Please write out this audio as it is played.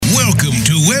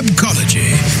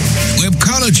Webcology.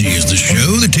 Webcology is the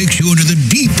show that takes you into the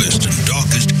deepest and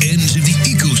darkest ends of the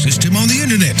ecosystem on the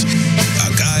internet. Our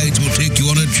guides will take you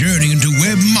on a journey into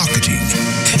web marketing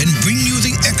and bring you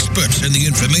the experts and the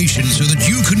information so that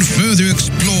you can further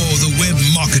explore the web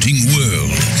marketing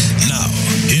world. Now,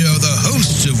 here are the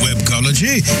hosts of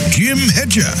Webcology, Jim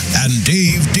Hedger and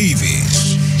Dave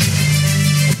Davies.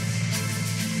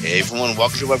 Hey everyone,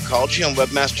 welcome to Webcology on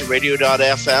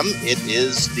webmasterradio.fm. It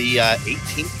is the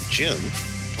 18th of June,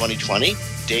 2020,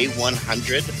 day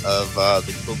 100 of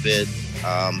the COVID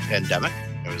pandemic.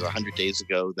 It was 100 days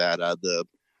ago that the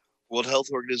World Health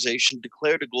Organization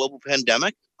declared a global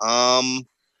pandemic. I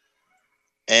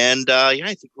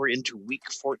think we're into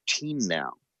week 14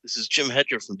 now. This is Jim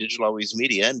Hedger from Digital Always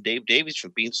Media and Dave Davies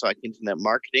from Beanstalk Internet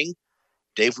Marketing.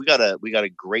 Dave, we got a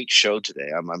great show today.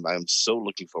 I'm so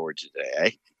looking forward to today. Eh?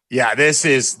 Yeah, this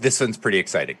one's pretty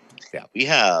exciting. Yeah, we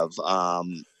have a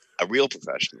real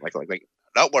professional, like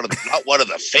not one of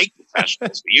the fake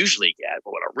professionals we usually get,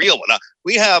 but a real one.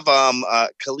 We have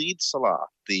Khalid Salah,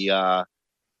 the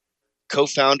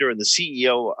co-founder and the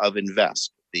CEO of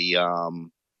Invest, the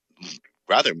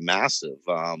rather massive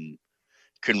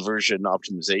conversion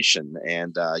optimization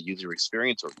and user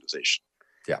experience organization.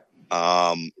 Yeah.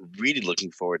 Really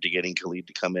looking forward to getting Khalid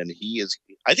to come in. He is.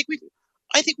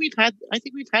 I think we've had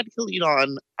Khalid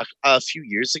on a few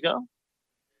years ago.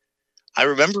 I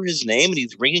remember his name, and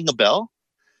he's ringing a bell.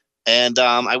 And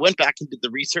I went back and did the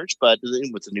research, but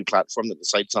with the new platform that the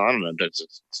site's on, and there's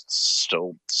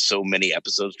still so many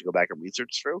episodes to go back and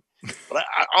research through. But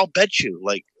I'll bet you,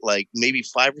 like maybe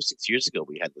 5 or 6 years ago,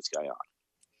 we had this guy on.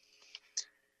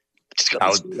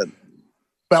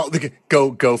 Well,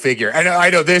 go figure. I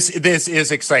know this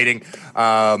is exciting.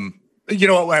 You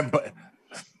know what?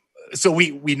 So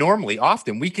we normally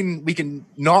often we can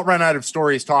not run out of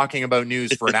stories talking about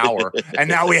news for an hour, and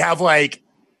now we have like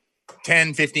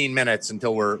 10-15 minutes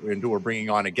until we're bringing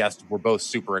on a guest we're both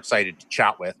super excited to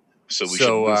chat with. So we should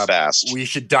move fast. We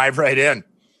should dive right in.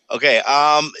 Okay.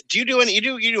 Do you do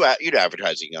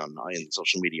advertising on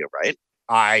social media, right?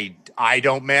 I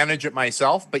don't manage it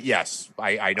myself, but yes,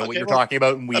 I know what you're talking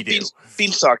about, and we do.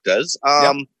 Beanstalk does.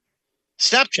 Yep.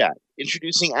 Snapchat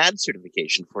introducing ad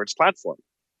certification for its platform.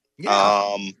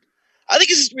 Yeah. I think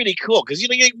this is really cool because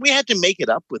we had to make it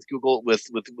up with Google with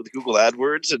Google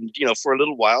AdWords, and for a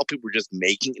little while people were just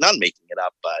not making it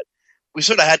up, but we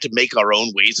sort of had to make our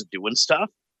own ways of doing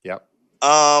stuff. Yep.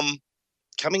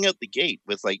 Coming out the gate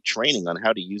with training on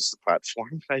how to use the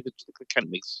platform, I think it kind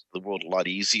of makes the world a lot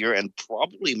easier and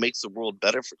probably makes the world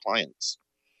better for clients.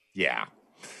 Yeah.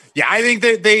 I think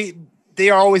that they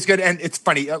are always good, and it's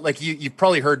funny. Like you've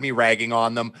probably heard me ragging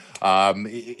on them,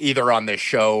 either on this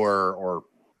show or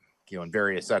in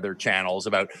various other channels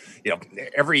about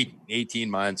every 18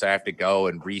 months I have to go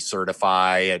and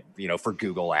recertify it, for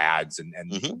Google Ads and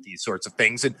these sorts of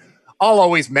things, and I'll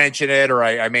always mention it, or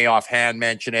I may offhand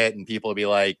mention it, and people will be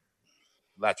like,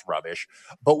 "That's rubbish."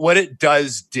 But what it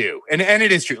does do, and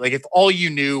it is true. Like if all you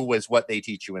knew was what they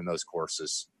teach you in those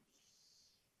courses,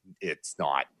 it's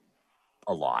not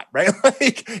a lot, right?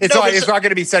 Like it's not going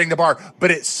to be setting the bar,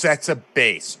 but it sets a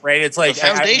base, right? It's like a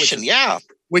foundation,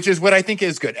 which is what I think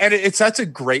is good, and it sets a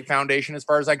great foundation as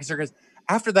far as I consider. Because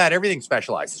after that, everything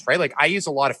specializes, right? Like I use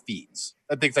a lot of feeds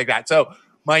and things like that, so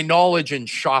my knowledge in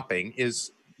shopping is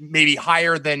maybe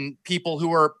higher than people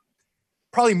who are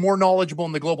probably more knowledgeable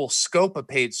in the global scope of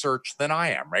paid search than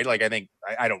I am, right? Like I think,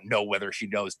 I don't know whether she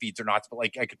knows feeds or not, but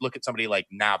like I could look at somebody like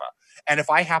Nava. And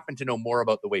if I happen to know more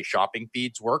about the way shopping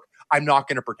feeds work, I'm not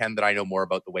going to pretend that I know more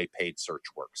about the way paid search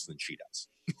works than she does.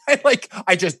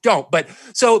 I just don't. But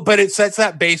it sets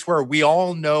that base where we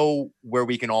all know where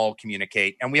we can all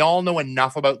communicate, and we all know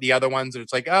enough about the other ones that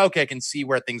it's like, oh, okay, I can see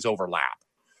where things overlap.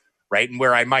 Right. And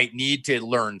where I might need to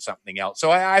learn something else.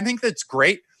 So I think that's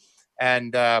great.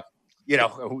 And,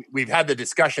 we've had the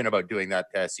discussion about doing that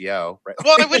to SEO. Right?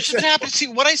 Well, which happens. See,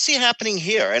 what I see happening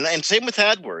here, and same with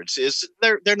AdWords, is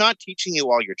they're not teaching you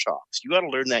all your chops. You got to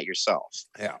learn that yourself.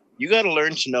 Yeah. You got to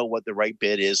learn to know what the right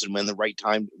bid is and when the right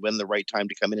time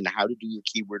to come in and how to do your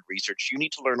keyword research. You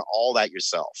need to learn all that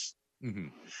yourself. Mm-hmm.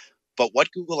 But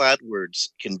what Google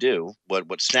AdWords can do, what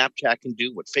Snapchat can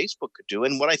do, what Facebook could do,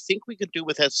 and what I think we could do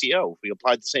with SEO if we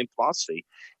applied the same philosophy,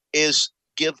 is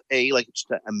give a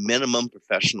minimum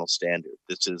professional standard.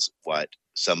 This is what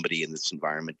somebody in this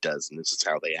environment does, and this is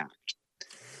how they act.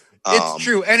 It's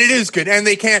true, and it is good. And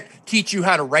they can't teach you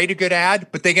how to write a good ad,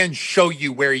 but they can show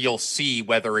you where you'll see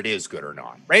whether it is good or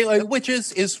not, right? Like, which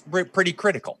is pretty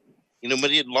critical.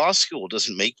 Law school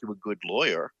doesn't make you a good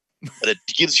lawyer, but it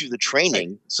gives you the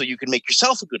training so you can make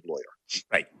yourself a good lawyer.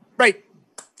 Right.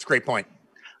 It's a great point.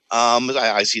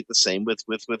 I see it the same with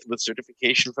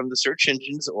certification from the search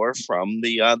engines or from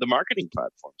the marketing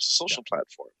platforms, the social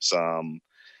platforms.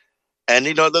 And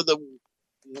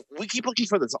we keep looking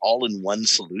for this all-in-one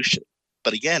solution,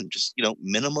 but again, just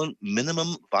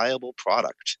minimum viable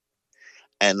product,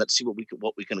 and let's see what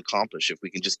we can accomplish if we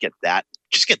can just get that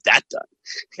done.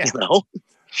 Yeah.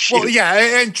 Shoot. Well,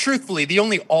 yeah, and truthfully, the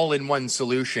only all-in-one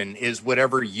solution is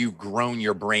whatever you've grown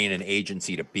your brain and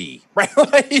agency to be, right?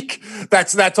 Like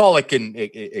that's all it can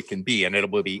be, and it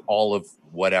will be all of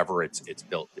whatever it's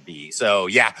built to be. So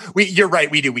yeah, you're right.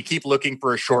 We keep looking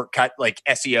for a shortcut, like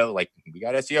SEO. Like we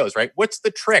got SEOs, right? What's the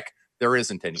trick? There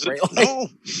isn't any, right? Like, No.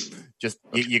 Just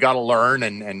you got to learn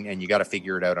and you got to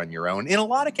figure it out on your own in a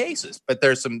lot of cases. But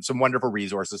there's some wonderful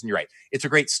resources, and you're right. It's a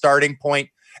great starting point.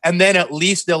 And then at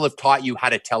least they'll have taught you how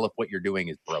to tell if what you're doing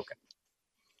is broken.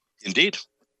 Indeed.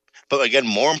 But again,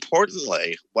 more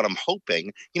importantly, what I'm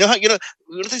hoping,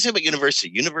 what they say about university?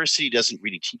 University doesn't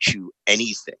really teach you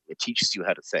anything. It teaches you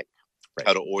how to think, Right.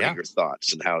 how to order your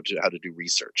thoughts, and how to do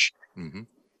research. Mm-hmm.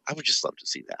 I would just love to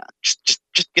see that.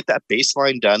 Just get that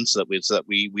baseline done so that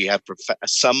we have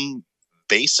some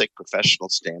basic professional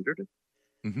standard,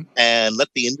 mm-hmm. and let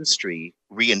the industry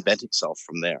reinvent itself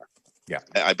from there. Yeah,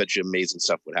 I bet you amazing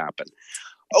stuff would happen.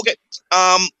 Okay,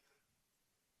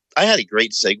 I had a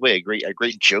great segue, a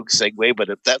great joke segue, but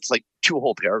that's like 2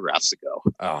 whole paragraphs ago.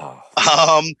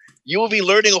 Oh. You will be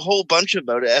learning a whole bunch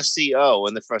about SEO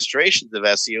and the frustrations of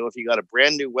SEO if you got a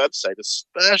brand new website,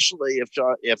 especially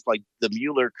if like the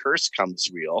Mueller curse comes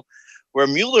real, where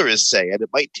Mueller is saying it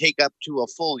might take up to a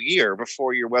full year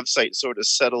before your website sort of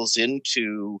settles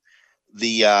into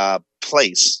the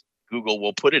place Google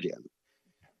will put it in.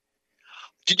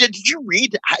 Did you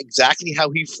read exactly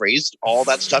how he phrased all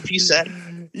that stuff he said?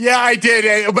 Yeah, I did.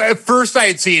 At first, I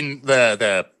had seen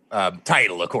the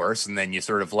title, of course, and then you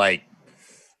sort of like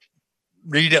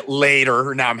read it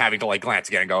later. Now I'm having to like glance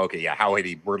again and go, okay, yeah, how had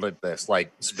he worded this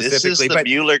like specifically? This is the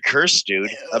Mueller curse, dude.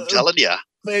 I'm telling you.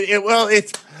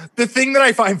 It's the thing that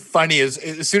I find funny is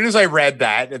as soon as I read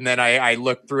that and then I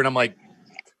looked through and I'm like,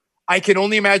 I can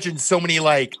only imagine so many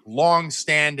like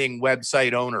long-standing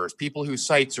website owners, people whose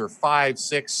sites are 5,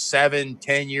 6, 7,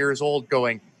 10 years old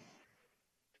going,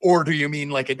 or do you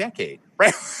mean like a decade,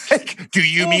 right? Like, do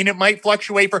you mean it might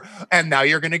fluctuate and now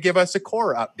you're going to give us a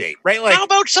core update, right? Like, how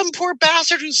about some poor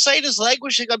bastard whose site is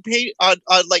languishing on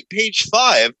like page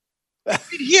 5?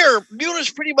 Here,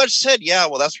 Mueller's pretty much said, yeah,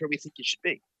 well, that's where we think you should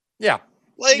be. Yeah.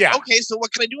 Okay, so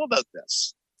what can I do about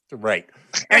this? Right.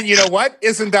 And you know what?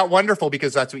 Isn't that wonderful?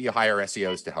 Because that's what you hire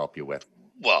SEOs to help you with.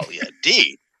 Well, yeah,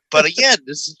 indeed. But again,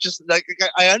 this is just like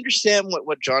I understand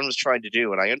what John was trying to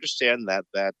do, and I understand that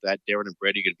Darren and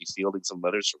Brady are going to be fielding some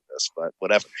letters from this, but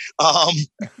whatever. I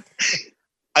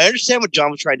understand what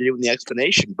John was trying to do in the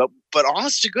explanation, but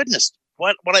honest to goodness,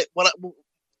 what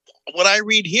I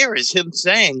read here is him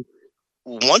saying,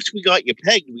 once we got you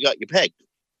pegged,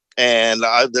 and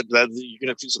you're going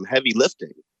to do some heavy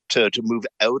lifting to move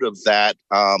out of that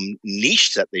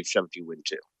niche that they've shoved you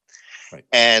into. Right.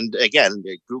 And again,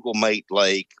 Google might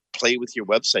like play with your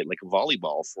website like a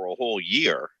volleyball for a whole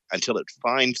year until it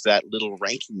finds that little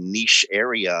ranking niche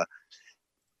area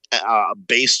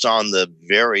based on the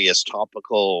various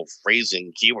topical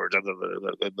phrasing keywords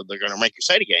that they're going to rank your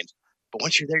site against. But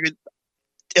once you're there,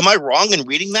 am I wrong in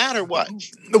reading that or what?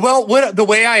 Well, the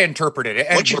way I interpreted it,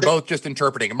 and we're both just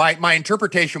interpreting, my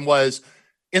interpretation was,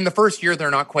 in the first year,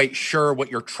 they're not quite sure what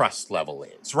your trust level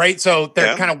is, right? So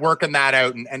they're kind of working that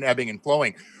out and ebbing and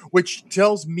flowing, which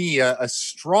tells me a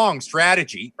strong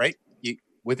strategy, right?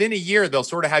 Within a year, they'll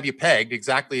sort of have you pegged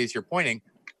exactly as you're pointing.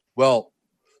 Well,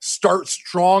 start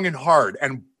strong and hard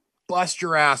and bust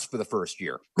your ass for the first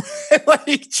year.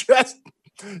 Like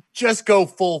just go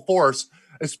full force,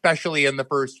 especially in the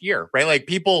first year, right? Like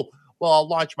people, well, I'll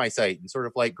launch my site and sort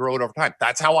of like grow it over time.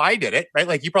 That's how I did it, right?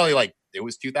 Like you probably like, it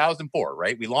was 2004,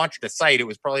 right? We launched a site. It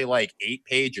was probably like 8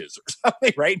 pages or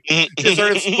something, right? It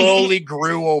sort of slowly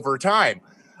grew over time.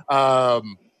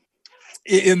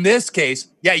 In this case,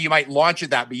 yeah, you might launch it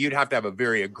that, but you'd have to have a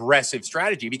very aggressive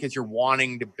strategy because you're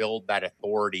wanting to build that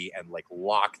authority and like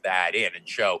lock that in and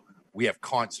show we have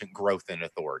constant growth in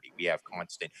authority. We have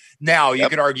constant. Now, you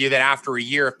could argue that after a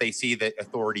year, if they see that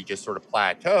authority just sort of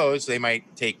plateaus, they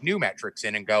might take new metrics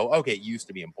in and go, okay, it used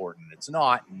to be important. It's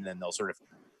not. And then they'll sort of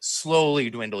slowly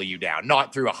dwindle you down,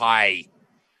 not through a high,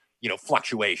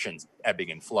 fluctuations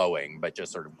ebbing and flowing, but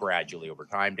just sort of gradually over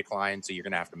time decline. So you're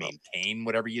going to have to maintain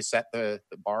whatever you set the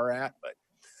bar at. But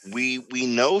we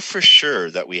know for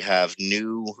sure that we have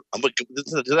new.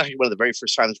 This is actually one of the very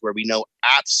first times where we know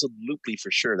absolutely for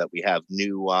sure that we have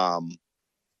new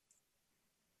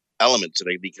elements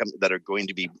that are going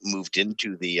to be moved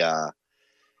into the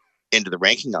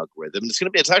ranking algorithm.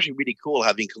 It's actually really cool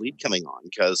having Khalid coming on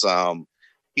because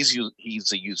he's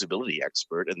a usability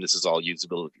expert, and this is all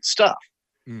usability stuff.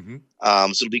 Mm-hmm.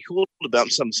 So it'll be cool to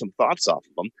bounce some thoughts off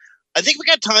of them. I think we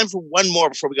got time for one more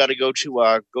before we got to go to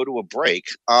a break.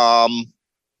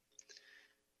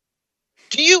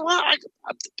 Do you?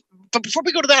 But before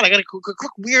we go to that, I got a quick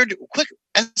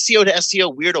SEO to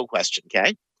SEO weirdo question.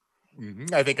 Okay.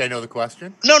 Mm-hmm. I think I know the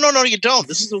question. No, you don't.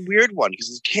 This is a weird one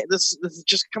because this has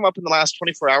just come up in the last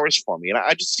 24 hours for me, and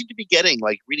I just seem to be getting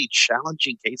like really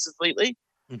challenging cases lately.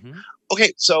 Mm-hmm.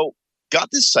 Okay, so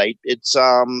got this site. It's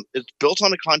built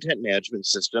on a content management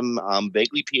system,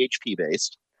 vaguely PHP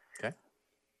based. Okay.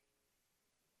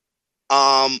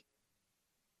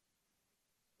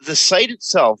 The site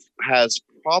itself has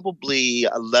probably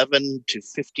 11 to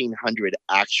 1,500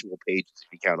 actual pages if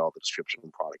you count all the description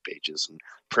and product pages and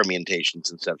permutations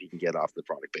and stuff you can get off the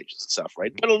product pages and stuff,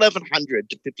 right? But 1,100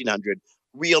 to 1,500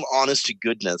 real honest to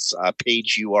goodness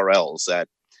page URLs that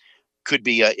could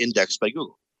be indexed by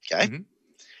Google, okay? Mm-hmm.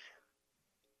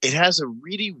 It has a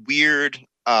really weird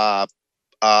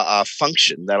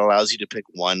function that allows you to pick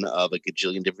one of a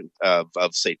gajillion different,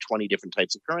 say 20 different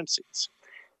types of currencies.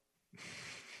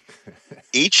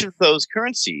 Each of those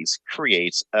currencies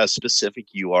creates a specific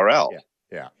URL.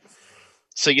 Yeah.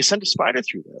 So you send a spider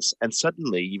through this, and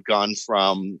suddenly you've gone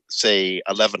from, say,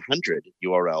 1,100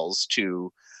 URLs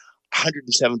to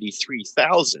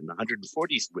 173,000,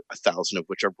 140,000 of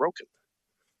which are broken.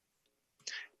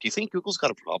 Do you think Google's got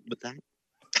a problem with that?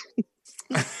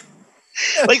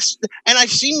 And I've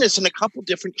seen this in a couple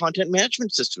different content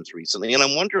management systems recently, and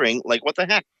I'm wondering, like, what the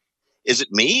heck? Is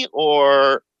it me,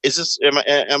 or is this?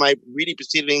 Am I really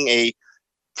perceiving a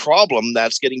problem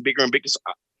that's getting bigger and bigger?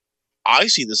 I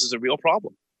see this as a real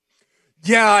problem.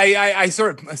 Yeah, I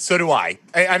so do I.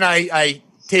 I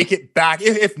take it back.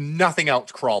 If nothing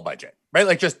else, crawl budget, right?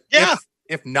 Like just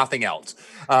if nothing else.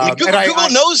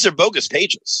 Google knows they're bogus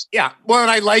pages. Yeah, well,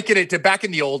 and I liken it to back in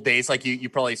the old days. Like you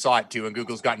probably saw it too, and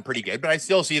Google's gotten pretty good, but I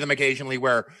still see them occasionally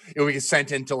where it would get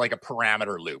sent into like a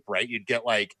parameter loop, right? You'd get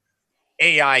like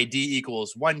AID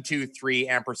equals 1, 2, 3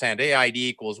 ampersand AID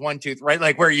equals 1, 2, 3, right?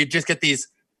 Like where you just get these,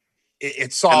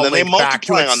 it's all linked back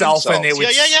to itself, and they would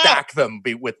stack them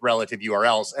with relative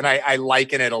URLs. And I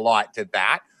liken it a lot to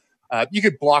that. You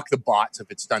could block the bots if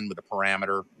it's done with a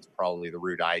parameter. It's probably the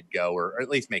route I'd go, or at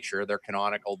least make sure they're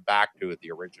canonical back to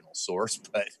the original source.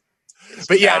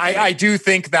 But yeah, I do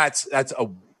think that's a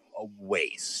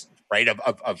waste, right?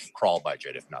 Of crawl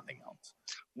budget, if nothing else.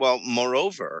 Well,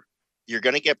 moreover, you're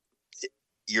going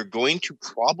to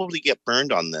probably get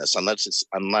burned on this unless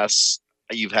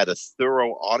you've had a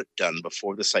thorough audit done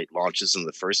before the site launches in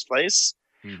the first place.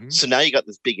 Mm-hmm. So now you got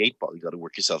this big 8 ball. You got to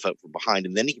work yourself out from behind,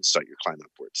 and then you can start your climb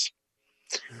upwards.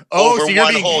 Oh, so you're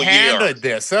being handed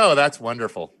this. Oh, that's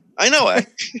wonderful. I know it.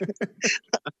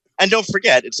 And don't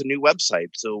forget, it's a new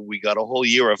website, so we got a whole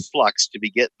year of flux to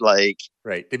begin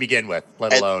with,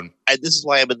 let alone. And this is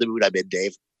why I'm in the mood I'm in,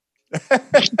 Dave.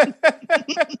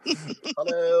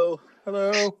 Hello.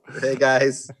 Hey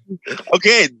guys.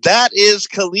 Okay, that is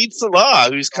Khalid Salah,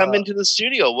 who's come into the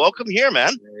studio. Welcome here,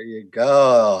 man. There you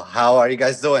go. How are you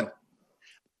guys doing?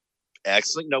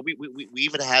 Excellent. No, we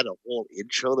even had a whole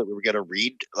intro that we were going to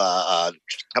read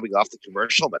coming off the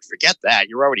commercial, but forget that.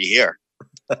 You're already here.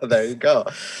 There you go.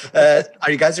 Are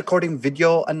you guys recording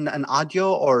video and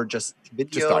audio, or just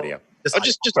video? Just audio. Just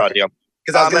audio.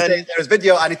 Because I was going to say, there's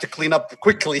video I need to clean up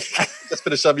quickly. Just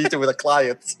finish a meeting with a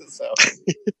client. So.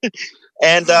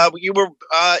 And you were.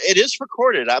 It is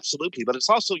recorded, absolutely, but it's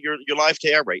also your live to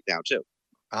air right now too.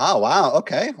 Oh wow!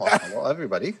 Okay. Well, hello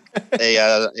everybody.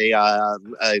 a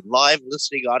live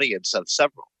listening audience of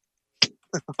several.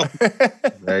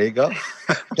 There you go.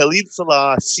 Khalid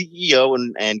Salah, CEO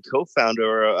and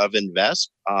co-founder of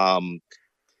Invest,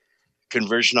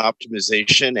 conversion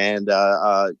optimization and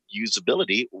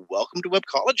usability. Welcome to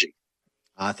Webcology.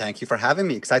 Thank you for having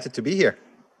me. Excited to be here.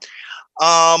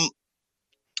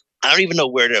 I don't even know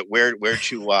where to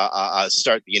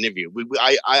start the interview.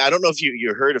 I don't know if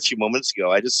you heard a few moments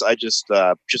ago. I just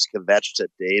kvetched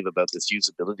at Dave about this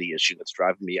usability issue that's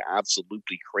driving me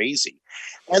absolutely crazy.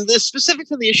 And the specifics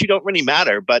of the issue don't really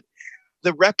matter, but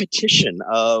the repetition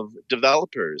of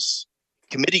developers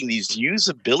committing these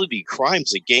usability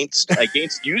crimes against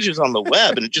users on the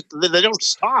web, and they don't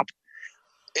stop.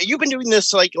 You've been doing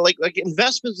this like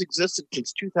investments existed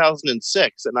since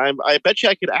 2006, and I bet you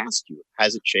I could ask you,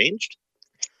 has it changed?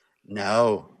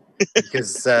 No,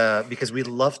 because we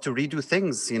love to redo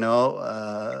things,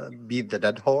 beat the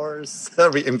dead horse,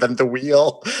 reinvent the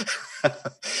wheel.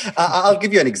 I'll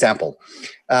give you an example.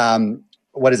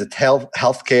 what is it?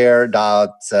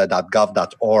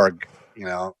 Healthcare.gov.org.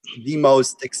 The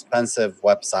most expensive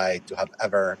website to have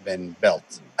ever been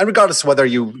built. And regardless of whether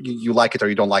you like it or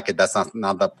you don't like it, that's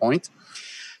not the point.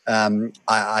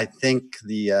 I think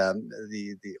the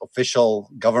official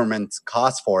government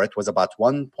cost for it was about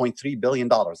 $1.3 billion.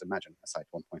 Imagine a site,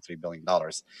 $1.3 billion.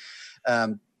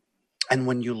 And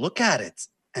when you look at it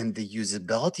and the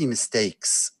usability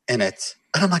mistakes in it,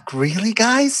 and I'm like, really,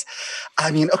 guys?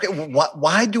 I mean, okay,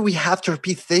 why do we have to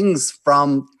repeat things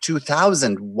from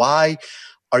 2000? Why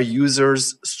are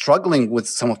users struggling with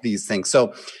some of these things?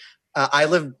 So I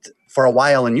lived for a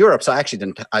while in Europe, so I actually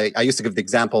didn't. I used to give the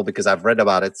example because I've read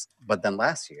about it. But then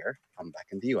last year, I'm back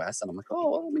in the US, and I'm like, oh,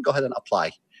 well, let me go ahead and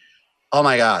apply. Oh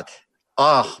my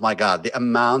God, the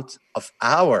amount of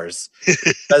hours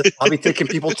that I'll be taking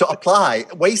people to apply,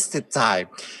 wasted time.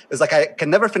 It's like I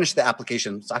can never finish the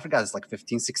application. So I forgot it's like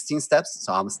 15, 16 steps.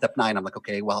 So I'm step 9. I'm like,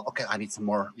 okay, I need some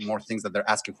more things that they're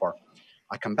asking for.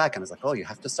 I come back and it's like, oh, you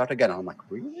have to start again. And I'm like,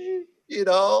 really?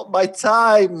 My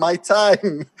time.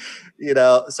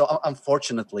 So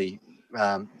unfortunately,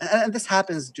 and this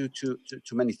happens due to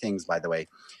many things, by the way.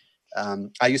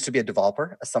 I used to be a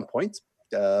developer at some point.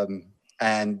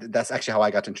 And that's actually how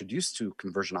I got introduced to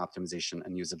conversion optimization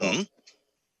and usability.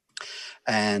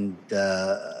 And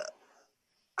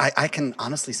I can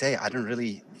honestly say I didn't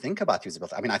really think about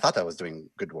usability. I mean, I thought I was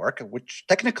doing good work, which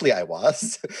technically I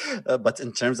was. But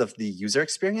in terms of the user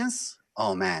experience,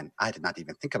 oh man, I did not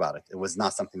even think about it. It was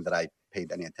not something that I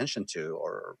paid any attention to,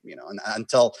 or and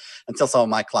until some of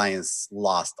my clients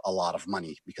lost a lot of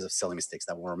money because of silly mistakes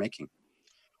that we were making.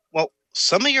 Well,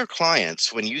 some of your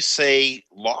clients, when you say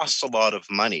lost a lot of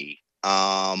money,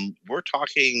 we're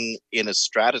talking in a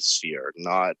stratosphere,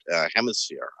 not a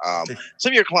hemisphere.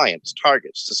 Some of your clients,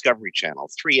 Targets, Discovery Channel,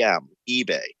 3M,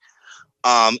 eBay,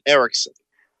 Ericsson.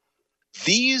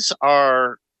 These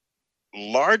are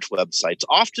large websites,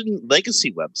 often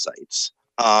legacy websites,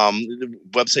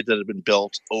 websites that have been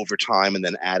built over time and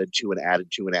then added to and added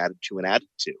to and added to and added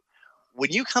to.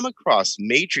 When you come across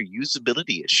major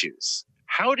usability issues,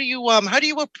 how do you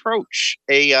approach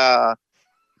a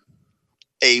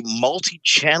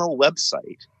multi-channel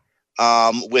website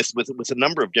with a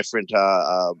number of different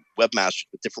webmasters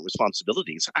with different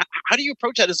responsibilities? How do you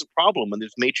approach that as a problem when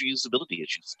there's major usability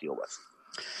issues to deal with?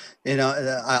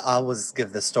 I always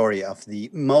give the story of the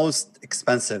most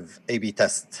expensive A/B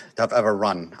test that I've ever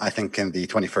run, I think, in the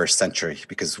 21st century,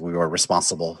 because we were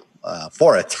responsible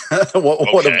for it.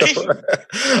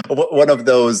 One of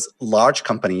those large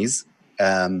companies,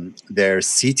 their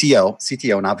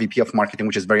CTO, now VP of marketing,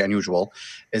 which is very unusual,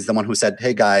 is the one who said,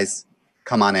 hey guys,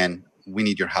 come on in. We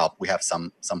need your help. We have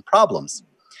some problems.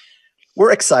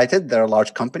 We're excited. They're a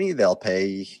large company. They'll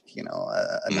pay,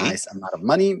 a nice amount of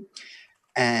money.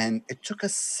 And it took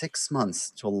us 6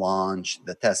 months to launch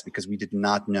the test because we did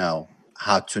not know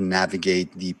how to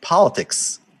navigate the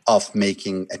politics of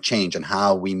making a change and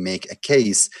how we make a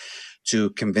case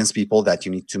to convince people that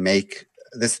you need to make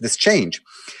this change.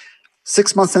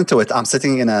 6 months into it, I'm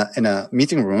sitting in a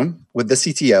meeting room with the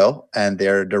CTO and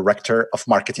their director of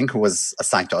marketing, who was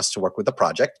assigned to us to work with the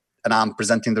project, and I'm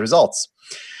presenting the results.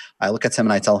 I look at him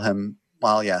and I tell him,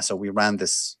 well, yeah, so we ran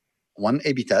this one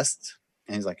A/B test.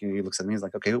 And he's like, he looks at me, he's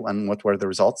like, okay, and what were the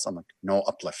results? I'm like, no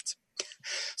uplift.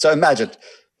 So imagine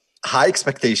high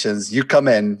expectations. You come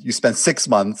in, you spend 6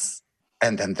 months,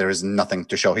 and then there is nothing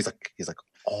to show. He's like,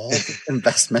 all the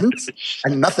investment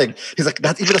and nothing. He's like,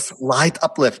 not even a slight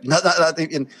uplift. Not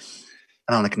even.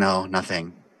 And I'm like, no,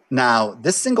 nothing. Now,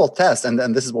 this single test, and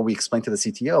this is what we explained to the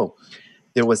CTO,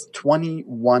 there was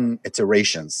 21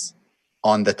 iterations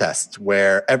on the test,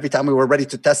 where every time we were ready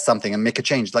to test something and make a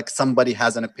change, like somebody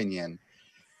has an opinion,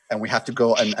 and we have to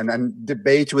go and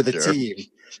debate with the team,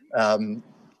 and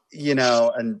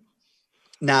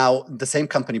now the same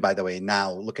company, by the way,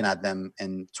 now looking at them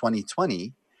in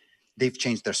 2020, they've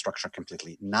changed their structure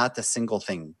completely. Not a single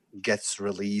thing gets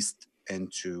released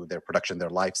into their production, their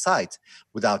live site,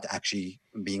 without actually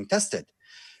being tested.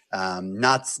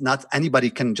 Not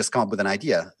anybody can just come up with an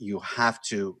idea. You have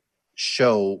to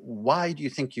show, why do you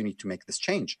think you need to make this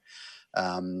change?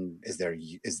 Is there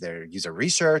user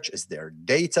research? Is there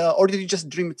data? Or did you just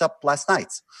dream it up last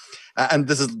night? And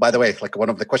this is, by the way, like one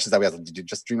of the questions that we asked, did you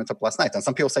just dream it up last night? And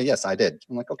some people say, yes, I did.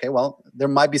 I'm like, okay, well, there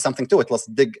might be something to it. Let's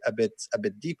dig a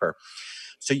bit deeper.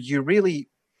 So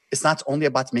it's not only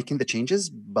about making the changes,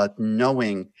 but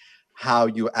knowing how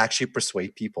you actually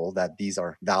persuade people that these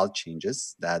are valid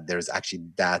changes, that there's actually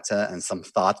data and some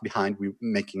thought behind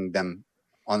making them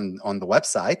on the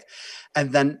website.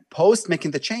 And then post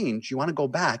making the change, you want to go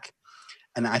back.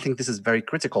 And I think this is very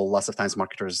critical. Lots of times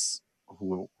marketers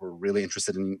who were really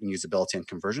interested in usability and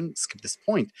conversion skip this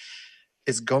point,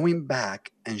 is going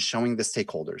back and showing the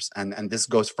stakeholders. And this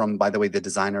goes from, by the way, the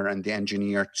designer and the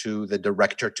engineer to the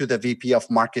director, to the VP of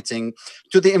marketing,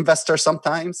 to the investor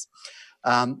sometimes,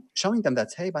 showing them that,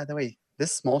 hey, by the way,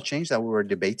 this small change that we were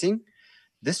debating,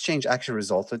 this change actually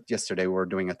resulted, yesterday we were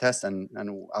doing a test and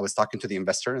I was talking to the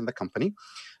investor in the company,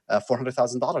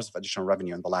 $400,000 of additional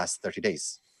revenue in the last 30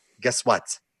 days. Guess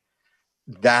what?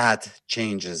 That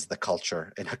changes the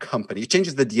culture in a company. It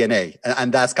changes the DNA.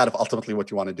 And that's kind of ultimately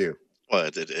what you want to do. Well,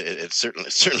 it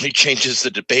certainly changes the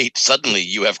debate. Suddenly,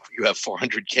 you have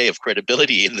 400K of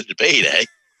credibility in the debate, eh?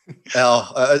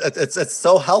 It's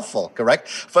so helpful, correct?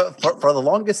 For the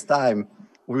longest time,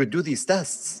 we would do these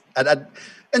tests, and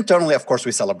internally, of course,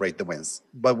 we celebrate the wins,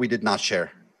 but we did not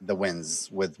share the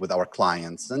wins with our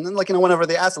clients. And then, whenever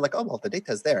they ask, like, "Oh, well, the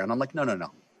data is there," and I'm like,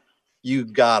 "No. You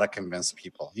gotta convince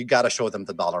people. You gotta show them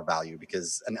the dollar value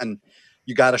because, and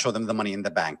you gotta show them the money in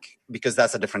the bank because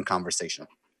that's a different conversation."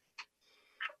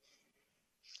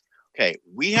 Okay,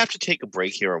 we have to take a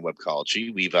break here on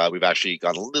Webcology. We've actually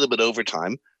gone a little bit over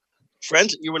time.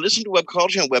 Friends, you were listening to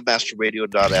Webcology on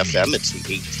webmasterradio.fm. It's the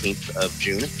 18th of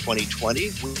June,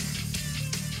 2020.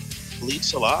 Khalid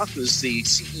Salah, who's the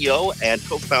CEO and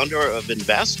co-founder of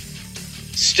Invest.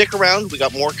 Stick around. We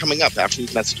got more coming up after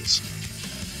these messages.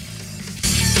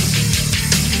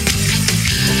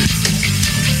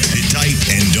 Sit tight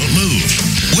and don't move.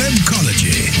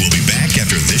 Webcology. We'll be back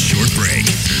after this short break.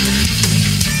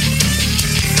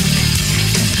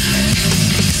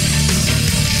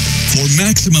 For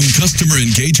maximum customer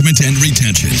engagement and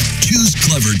retention, choose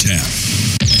CleverTap.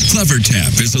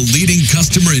 CleverTap is a leading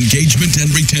customer engagement and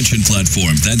retention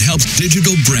platform that helps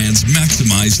digital brands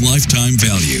maximize lifetime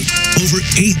value. Over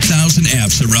 8,000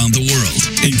 apps around the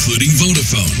world, including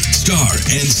Vodafone, Star,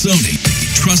 and Sony,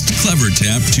 trust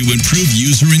CleverTap to improve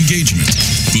user engagement,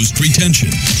 boost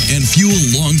retention, and fuel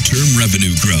long-term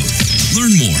revenue growth.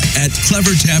 Learn more at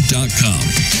clevertap.com.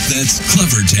 That's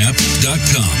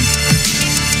clevertap.com.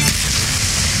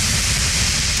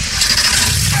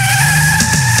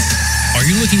 Are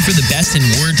you looking for the best in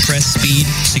WordPress speed,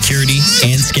 security,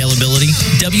 and scalability?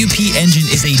 WP Engine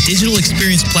is a digital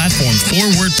experience platform for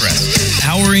WordPress,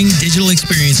 powering digital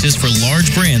experiences for large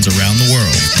brands around the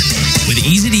world. With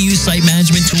easy-to-use site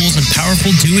management tools and powerful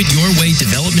do-it-your-way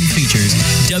development features,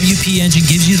 WP Engine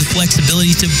gives you the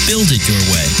flexibility to build it your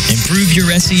way. Improve your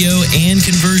SEO and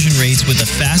conversion rates with a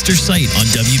faster site on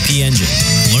WP Engine.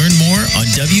 Learn more on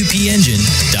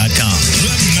WPEngine.com.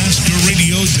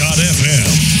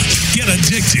 Webmasterradio.fm. Get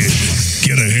addicted.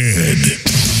 Get ahead.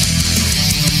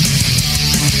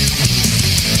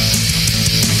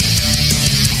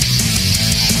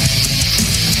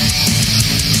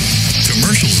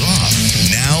 Commercials off.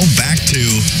 Now back to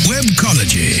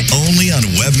Webcology, only on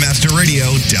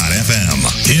webmasterradio.fm.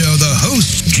 Here are the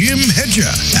hosts, Jim Hedger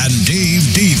and Dave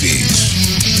Davies.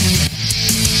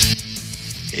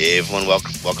 Hey everyone,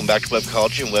 welcome back to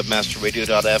Webcology and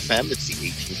webmasterradio.fm. It's the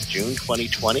 18th of June,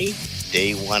 2020.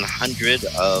 Day 100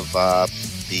 of the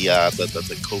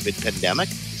COVID pandemic.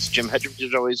 It's Jim Hedger from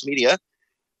Digital Always Media,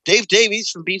 Dave Davies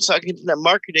from Beanstalk Internet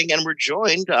Marketing, and we're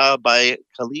joined by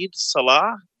Khalid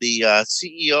Salah, the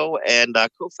CEO and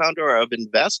co-founder of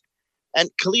Invest. And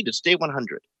Khalid, it's day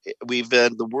 100.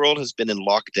 The world has been in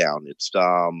lockdown. It's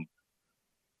the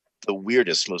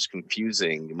weirdest, most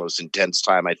confusing, most intense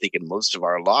time I think in most of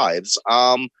our lives.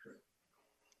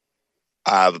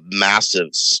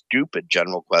 Massive, stupid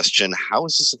general question. How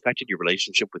has this affected your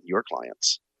relationship with your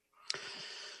clients?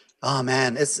 Oh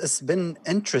man, it's been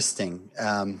interesting.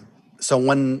 So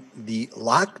when the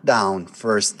lockdown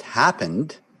first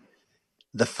happened,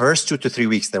 the first 2 to 3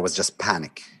 weeks there was just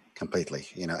panic completely.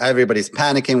 Everybody's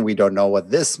panicking. We don't know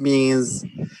what this means,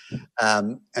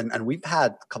 and we've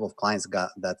had a couple of clients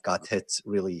that got hit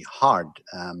really hard.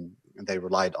 They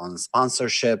relied on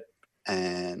sponsorship.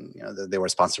 And they were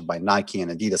sponsored by Nike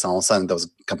and Adidas, and all of a sudden those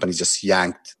companies just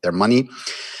yanked their money.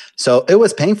 So it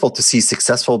was painful to see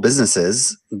successful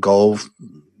businesses go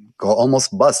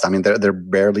almost bust. I mean, they're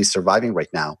barely surviving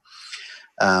right now.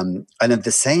 And at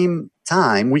the same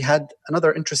time, we had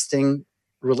another interesting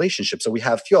relationship. So we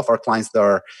have a few of our clients that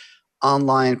are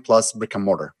online plus brick and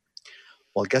mortar.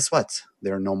 Well, guess what?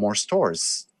 There are no more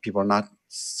stores. People are not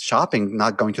shopping,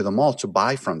 not going to the mall to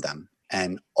buy from them.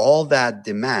 And all that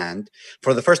demand,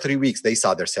 for the first 3 weeks, they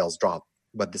saw their sales drop.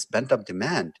 But this pent-up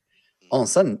demand all of a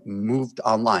sudden moved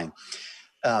online.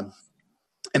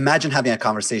 Imagine having a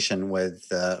conversation with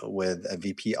a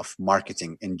VP of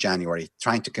marketing in January,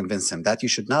 trying to convince him that you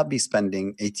should not be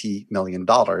spending $80 million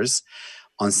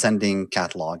on sending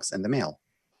catalogs in the mail.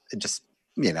 It just,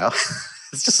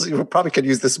 It's just you probably could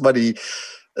use this money.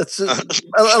 It's a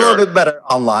Sure. little bit better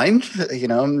online,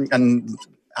 and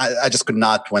I just could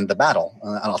not win the battle.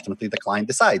 And ultimately, the client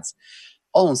decides.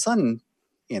 All of a sudden,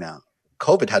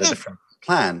 COVID had a different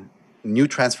plan, new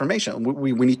transformation.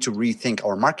 We need to rethink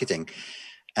our marketing.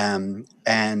 And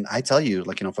I tell you,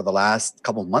 for the last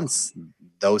couple of months,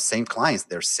 those same clients,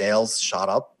 their sales shot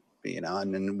up,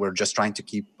 and then we're just trying to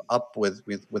keep up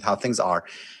with how things are.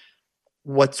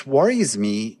 What worries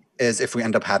me is if we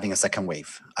end up having a second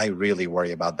wave. I really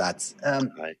worry about that.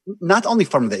 Right. Not only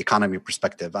from the economy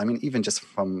perspective. I mean, even just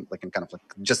from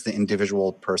just the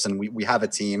individual person. We have a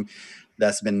team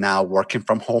that's been now working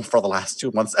from home for the last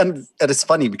 2 months, and it is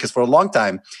funny because for a long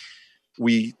time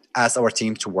we asked our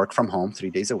team to work from home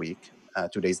 3 days a week.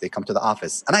 2 days they come to the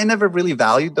office, and I never really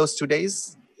valued those 2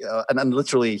 days. And then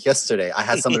literally yesterday, I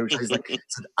had somebody who's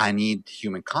said, "I need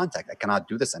human contact. I cannot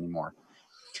do this anymore."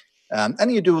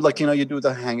 And you do you do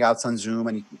the hangouts on Zoom,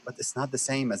 but it's not the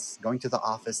same as going to the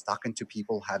office, talking to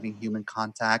people, having human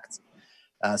contact.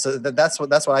 So that's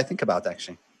what I think about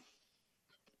actually.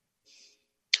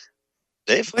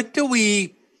 Dave? What do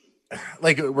we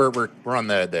we're on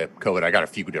the COVID. I got a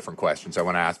few different questions I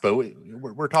want to ask, but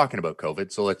we're talking about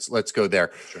COVID, so let's go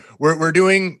there. Sure. We're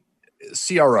doing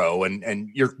CRO, and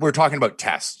we're talking about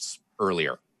tests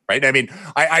earlier, right? I mean,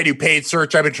 I do paid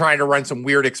search. I've been trying to run some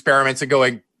weird experiments and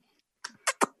going,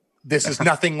 this is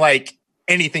nothing like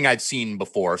anything I've seen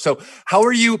before. So how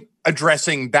are you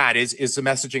addressing that? Is the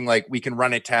messaging like we can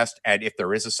run a test, and if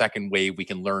there is a second wave, we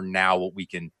can learn now what we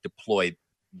can deploy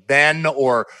then?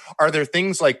 Or are there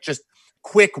things like just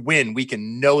quick win? We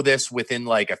can know this within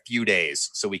like a few days,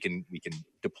 so we can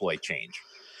deploy change.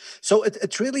 So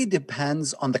it really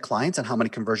depends on the client and how many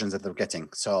conversions that they're getting.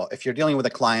 So if you're dealing with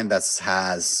a client that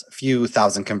has a few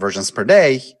thousand conversions per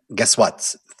day, guess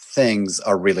what? Things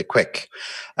are really quick.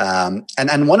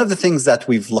 And one of the things that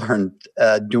we've learned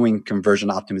doing conversion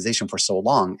optimization for so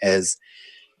long is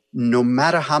no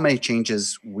matter how many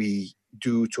changes we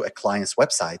do to a client's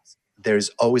website,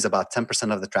 there's always about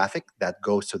 10% of the traffic that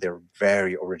goes to their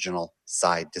very original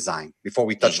site design before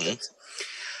we touched it.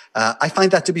 I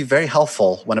find that to be very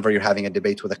helpful whenever you're having a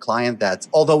debate with a client that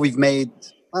although we've made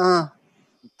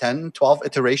 10, 12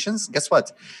 iterations, guess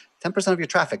what? 10% of your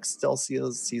traffic still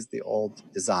sees the old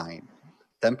design.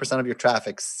 10% of your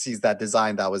traffic sees that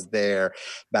design that was there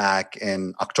back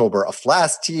in October of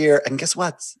last year. And guess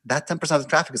what? That 10% of the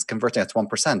traffic is converting at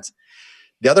 1%.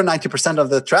 The other 90% of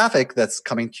the traffic that's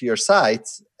coming to your site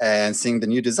and seeing the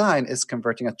new design is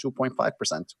converting at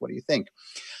 2.5%. What do you think?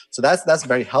 So that's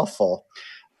very helpful.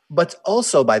 But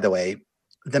also, by the way,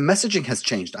 the messaging has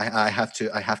changed. I have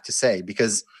to say,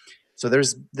 because so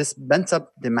there's this pent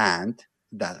up demand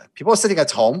that people are sitting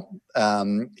at home.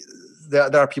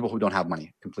 There are people who don't have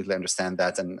money. Completely understand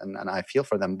that, and I feel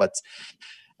for them. But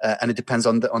and it depends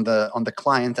on the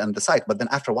client and the site. But then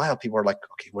after a while, people are like,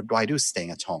 okay, what do I do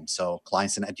staying at home? So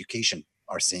clients in education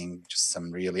are seeing just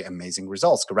some really amazing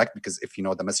results, correct? Because if you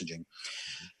know the messaging,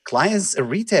 clients in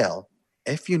retail,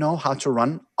 if you know how to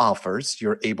run offers,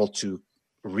 you're able to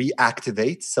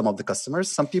reactivate some of the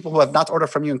customers. Some people who have not ordered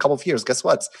from you in a couple of years, guess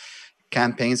what?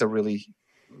 Campaigns are really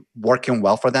working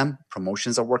well for them.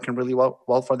 Promotions are working really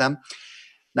well for them.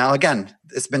 Now, again,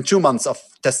 it's been 2 months of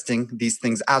testing these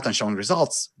things out and showing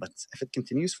results. But if it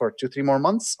continues for 2-3 more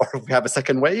months, or if we have a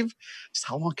second wave, just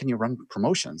how long can you run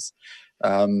promotions?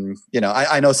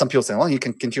 I know some people say, well, you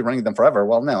can continue running them forever.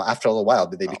 Well, no, after a little while,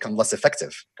 they become less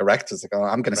effective, correct? It's like, oh,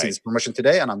 I'm going to see this promotion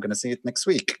today and I'm going to see it next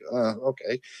week.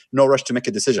 Okay. No rush to make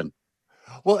a decision.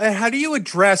 Well, and how do you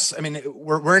address, I mean,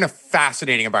 we're in a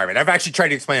fascinating environment. I've actually tried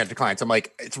to explain that to clients. I'm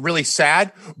like, it's really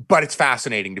sad, but it's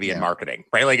fascinating to be in marketing,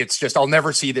 right? Like, it's just, I'll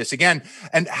never see this again.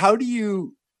 And how do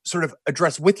you sort of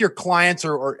address with your clients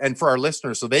and for our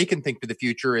listeners, so they can think to the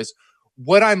future, is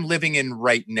what I'm living in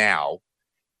right now,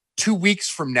 2 weeks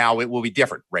from now, it will be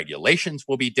different. Regulations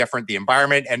will be different, the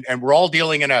environment, and we're all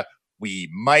dealing in we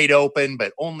might open,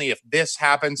 but only if this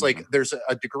happens. Like, there's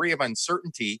a degree of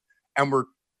uncertainty, and we're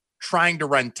trying to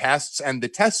run tests, and the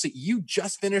tests that you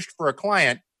just finished for a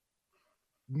client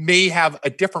may have a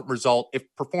different result if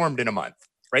performed in a month,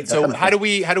 right? Definitely. So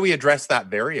how do we address that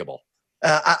variable?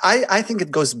 I think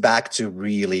it goes back to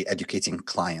really educating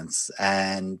clients.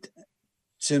 And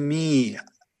to me,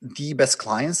 the best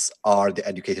clients are the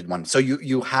educated ones. So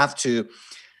you have to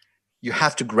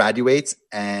graduate.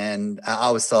 And I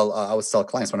always tell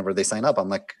clients whenever they sign up, I'm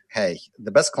like, hey,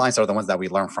 the best clients are the ones that we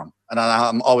learn from.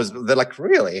 And they're like,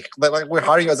 really? They're like, we're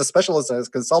hiring you as a specialist, as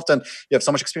a consultant. You have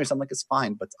so much experience. I'm like, it's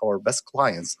fine, but our best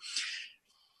clients.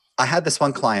 I had this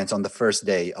one client on the first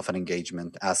day of an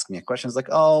engagement ask me a question. It's like,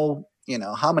 oh,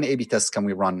 how many A/B tests can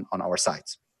we run on our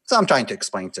site? So I'm trying to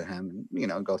explain to him,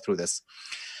 go through this.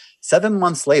 7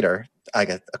 months later, I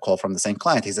get a call from the same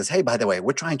client. He says, hey, by the way,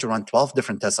 we're trying to run 12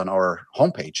 different tests on our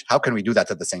homepage. How can we do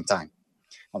that at the same time?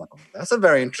 I'm like, that's a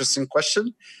very interesting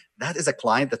question. That is a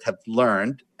client that have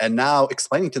learned, and now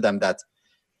explaining to them that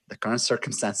the current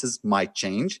circumstances might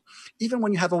change, even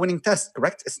when you have a winning test,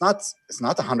 correct? It's not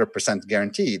 100%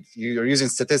 guaranteed. You're using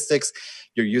statistics,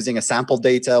 you're using a sample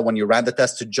data when you ran the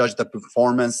test to judge the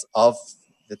performance of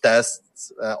the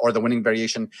tests or the winning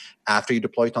variation after you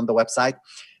deploy it on the website.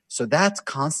 So that's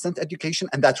constant education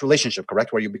and that relationship,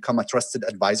 correct? Where you become a trusted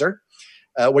advisor,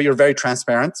 where you're very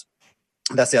transparent.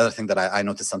 That's the other thing that I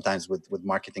notice sometimes with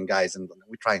marketing guys, and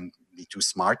we try and be too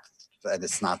smart, and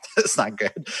it's not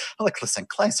good. I'm like, listen,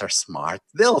 clients are smart.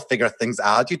 They'll figure things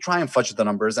out. You try and fudge the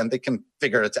numbers and they can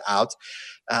figure it out.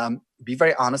 Be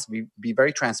very honest, be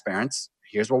very transparent.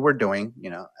 Here's what we're doing,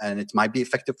 and it might be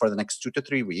effective for the next 2 to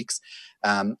 3 weeks.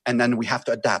 And then we have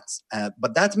to adapt.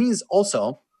 But that means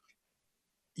also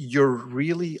you're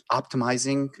really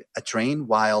optimizing a train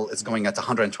while it's going at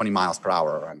 120 miles per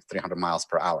hour or 300 miles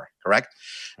per hour, correct?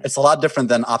 It's a lot different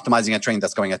than optimizing a train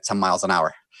that's going at 10 miles an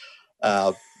hour.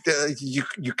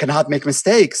 You cannot make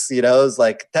mistakes. It's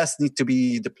like tests need to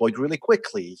be deployed really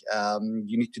quickly.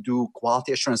 You need to do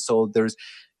quality assurance. So there's,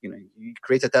 you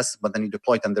create a test, but then you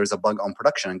deploy it and there's a bug on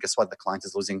production. And guess what? The client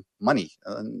is losing money.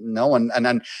 And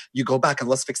then you go back and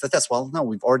let's fix the test. Well, no,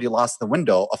 we've already lost the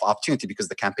window of opportunity because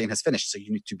the campaign has finished. So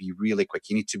you need to be really quick.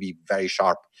 You need to be very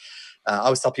sharp. I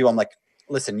always tell people, I'm like,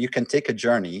 listen, you can take a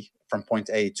journey from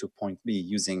point A to point B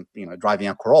using, driving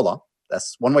a Corolla.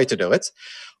 That's one way to do it.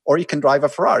 Or you can drive a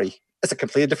Ferrari. It's a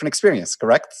completely different experience,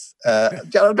 correct?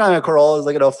 Driving a Corolla is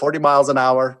like, 40 miles an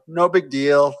hour. No big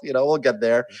deal. We'll get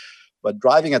there. But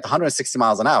driving at 160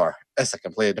 miles an hour, it's a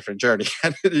completely different journey.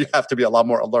 And you have to be a lot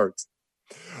more alert.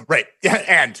 Right.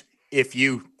 And if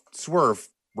you swerve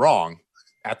wrong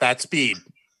at that speed,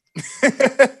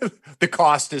 the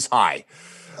cost is high.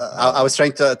 I was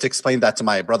trying to explain that to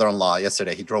my brother-in-law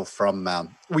yesterday. He drove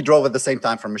we drove at the same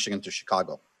time from Michigan to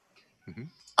Chicago. Mm-hmm.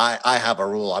 I have a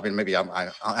rule. I mean, maybe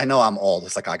I know I'm old.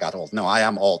 It's like I got old. No, I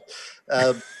am old.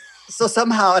 So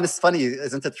somehow, and it's funny,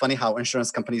 isn't it funny how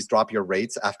insurance companies drop your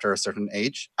rates after a certain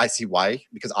age? I see why,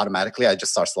 because automatically I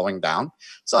just start slowing down.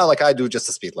 So I do just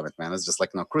a speed limit, man. It's just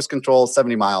like, cruise control,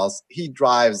 70 miles. He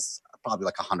drives probably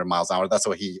like 100 miles an hour. That's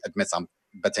what he admits. I'm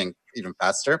betting even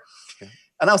faster. Okay.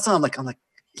 And I was telling him, I'm like,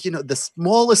 the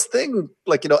smallest thing,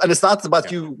 and it's not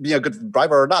about you being a good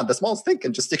driver or not. The smallest thing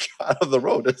can just take you out of the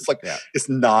road. It's like, it's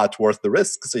not worth the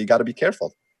risk. So you got to be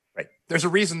careful. Right. There's a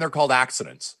reason they're called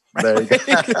accidents. Right? There you go.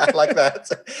 I like that.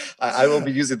 I will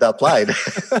be using that line.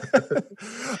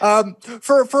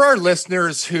 For our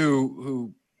listeners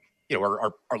who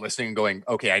are listening and going,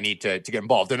 okay, I need to get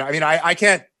involved. And I mean, I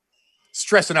can't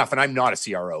stress enough, and I'm not a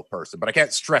CRO person, but I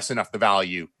can't stress enough the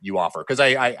value you offer, because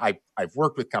I've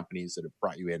worked with companies that have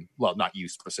brought you in, well, not you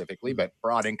specifically, but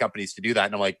brought in companies to do that.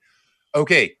 And I'm like,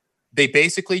 okay, they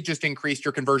basically just increased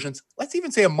your conversions. Let's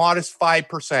even say a modest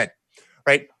 5%,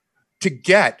 right? To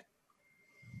get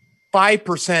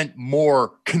 5%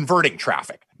 more converting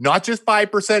traffic, not just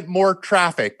 5% more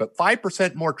traffic, but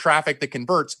 5% more traffic that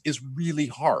converts is really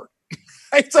hard.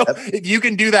 Right? So if you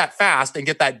can do that fast and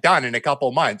get that done in a couple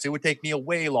months, it would take me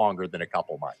way longer than a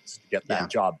couple months to get that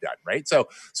job done. Right. So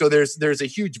there's a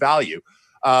huge value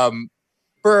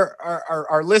for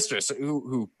our listeners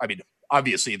who, I mean,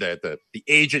 obviously the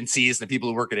agencies, the people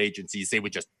who work at agencies, they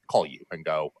would just call you and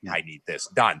go, I need this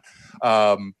done.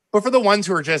 But for the ones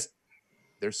who are just,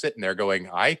 they're sitting there going,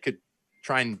 I could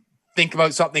try and think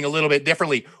about something a little bit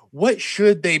differently. What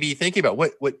should they be thinking about?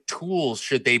 What tools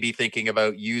should they be thinking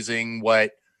about using?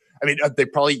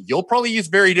 You'll probably use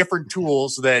very different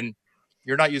tools than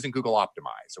you're not using Google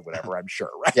Optimize or whatever, I'm sure,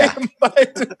 right? Yeah.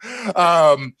 But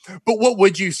what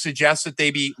would you suggest that they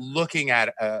be looking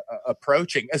at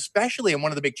approaching, especially, and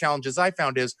one of the big challenges I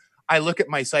found is I look at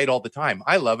my site all the time.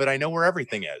 I love it. I know where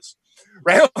everything is,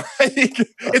 right?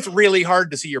 It's really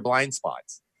hard to see your blind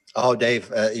spots. Oh, Dave,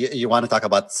 you want to talk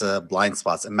about blind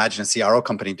spots? Imagine a CRO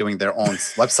company doing their own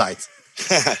websites.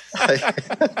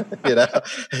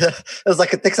 It's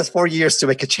like it takes us 4 years to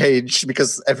make a change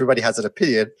because everybody has an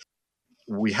opinion.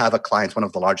 We have a client, one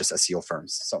of the largest SEO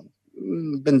firms. So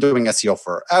been doing SEO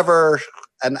forever.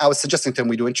 And I was suggesting to him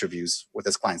we do interviews with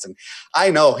his clients. And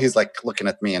I know he's like looking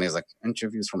at me and he's like,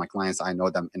 interviews for my clients. I know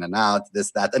them in and out,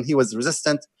 this, that. And he was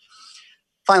resistant.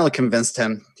 Finally convinced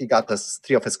him. He got us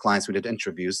 3 of his clients. We did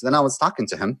interviews. Then I was talking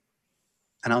to him.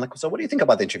 And I'm like, so what do you think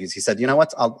about the interviews? He said, you know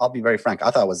what? I'll be very frank. I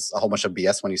thought it was a whole bunch of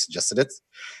BS when you suggested it.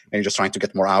 And you're just trying to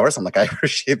get more hours. I'm like, I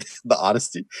appreciate the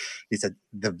honesty. He said,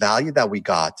 the value that we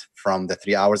got from the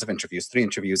 3 hours of interviews, 3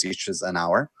 interviews, each is an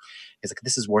hour. He's like,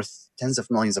 this is worth tens of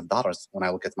millions of dollars when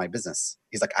I look at my business.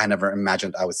 He's like, I never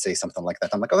imagined I would say something like that.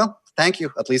 I'm like, oh, well, thank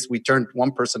you. At least we turned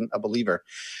one person a believer.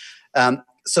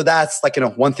 So that's like,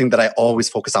 one thing that I always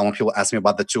focus on when people ask me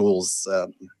about the tools.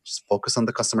 Just focus on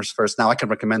the customers first. Now I can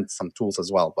recommend some tools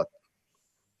as well, but.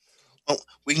 Well,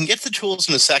 we can get to the tools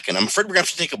in a second. I'm afraid we're going to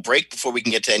have to take a break before we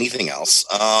can get to anything else.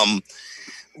 Can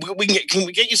we get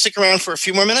you to stick around for a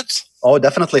few more minutes? Oh,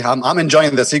 definitely. I'm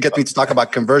enjoying this. You get me to talk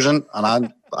about conversion,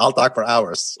 and I'll talk for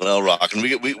hours. Well, rock. And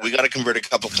we got to convert a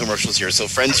couple commercials here. So,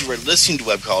 friends, you are listening to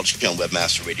Webcology on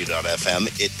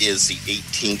webmasterradio.fm. It is the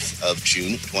 18th of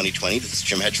June, 2020. This is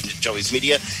Jim Hedge from Joey's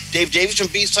Media. Dave Davies from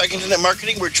Beanstalk Internet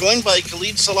Marketing. We're joined by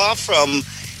Khalid Salah from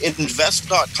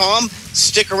Invest.com.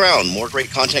 Stick around. More great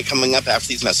content coming up after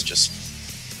these messages.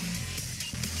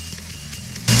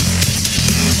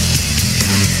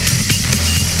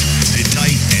 Sit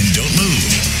tight and don't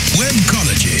move.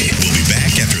 Webcology. We'll be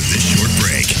back after this short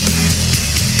break.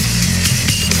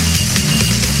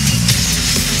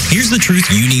 Here's the truth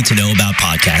you need to know about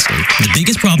podcasting. The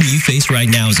biggest problem you face right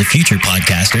now as a future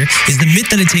podcaster is the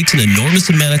myth that it takes an enormous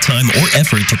amount of time or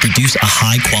effort to produce a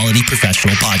high-quality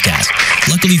professional podcast.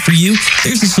 Luckily for you,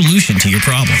 there's a solution to your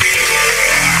problem.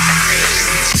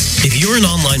 If you're an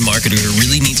online marketer who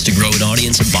really needs to grow an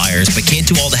audience of buyers but can't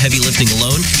do all the heavy lifting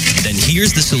alone, then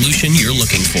here's the solution you're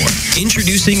looking for.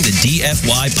 Introducing the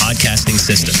DFY podcasting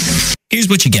system.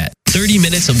 Here's what you get. 30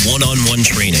 minutes of one-on-one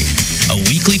training, a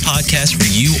weekly podcast for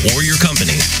you or your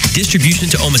company, distribution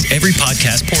to almost every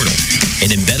podcast portal, an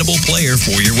embeddable player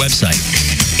for your website,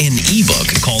 an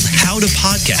ebook called How to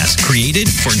Podcast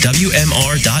created for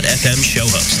WMR.FM show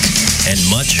hosts, and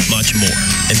much, much more.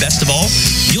 And best of all,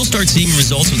 you'll start seeing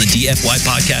results with the DFY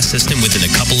podcast system within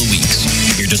a couple of weeks.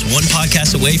 You're just one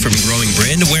podcast away from growing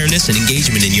brand awareness and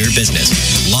engagement in your business.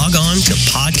 Log on to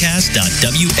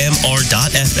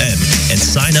podcast.wmr.fm and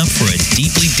sign up for a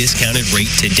deeply discounted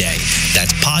rate today. That's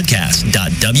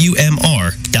podcast.wmr.fm.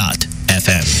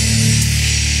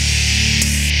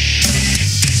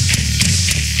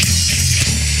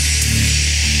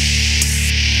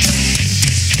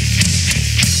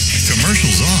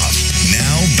 Commercials off.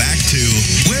 Now back to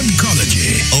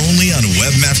Webcology, only on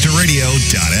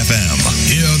webmasterradio.fm.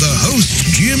 Here are the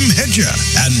hosts, Jim Hedger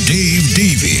and Dave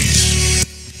Davies.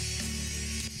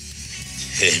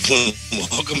 Hey,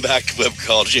 welcome back to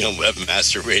Webcology on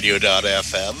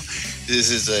webmasterradio.fm. This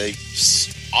is a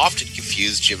often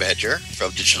confused Jim Hedger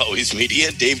from Always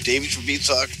Media, Dave Davies from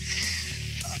Beanstalk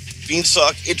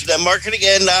Internet Marketing,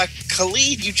 and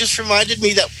Khalid, you just reminded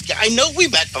me that I know we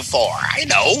met before. I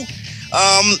know.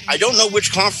 I don't know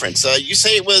which conference. You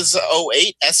say it was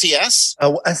 08 SES?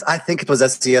 I think it was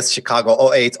SES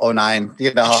Chicago 08, 09.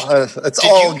 It's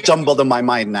all jumbled in my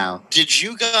mind now. Did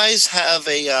you guys have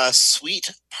a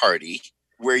suite party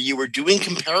where you were doing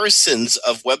comparisons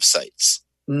of websites?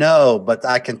 No, but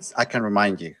I can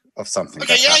remind you of something.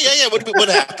 Okay, yeah. What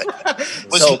happened?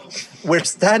 So we're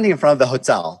standing in front of the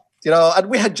hotel, and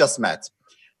we had just met.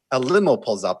 A limo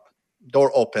pulls up,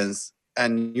 door opens,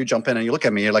 and you jump in and you look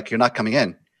at me. You're like, you're not coming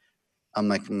in. I'm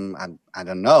like, I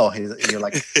don't know. You're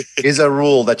like, here's a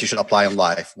rule that you should apply in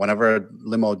life. Whenever a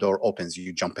limo door opens,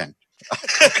 you jump in.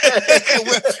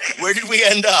 Where did we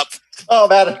end up? Oh,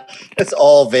 man, it's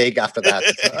all vague after that.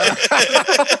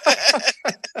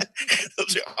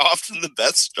 Those are often the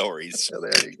best stories. So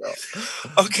there you go.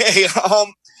 Okay.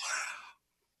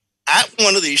 At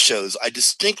one of these shows, I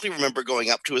distinctly remember going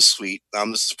up to a suite.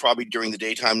 This is probably during the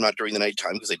daytime, not during the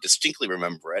nighttime, because I distinctly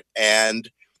remember it. And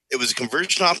it was a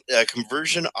conversion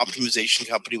optimization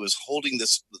company was holding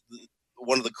this,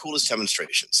 one of the coolest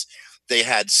demonstrations. They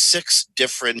had 6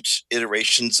 different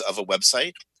iterations of a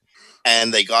website,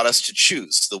 and they got us to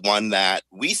choose the one that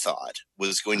we thought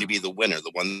was going to be the winner,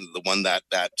 the one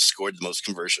that scored the most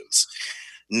conversions.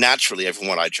 Naturally,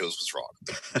 everyone I chose was wrong.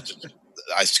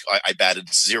 I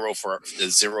batted 0 for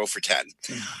 10.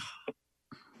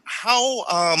 How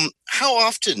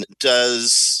often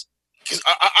does, because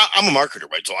I'm a marketer,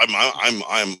 right? So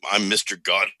I'm Mr.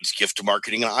 God's gift to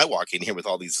marketing, and I walk in here with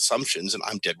all these assumptions, and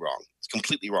I'm dead wrong. It's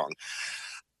completely wrong.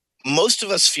 Most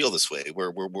of us feel this way.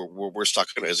 We're stuck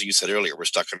in, as you said earlier, we're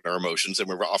stuck in our emotions, and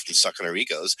we're often stuck in our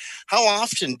egos. How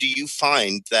often do you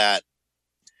find that?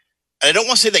 And I don't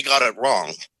want to say they got it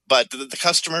wrong, but the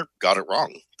customer got it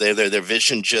wrong. Their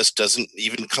vision just doesn't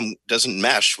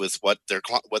mesh with what their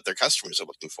customers are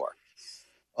looking for.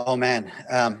 Oh man,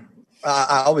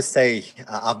 I always say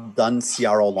I've done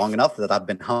CRO long enough that I've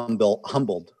been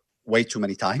humbled way too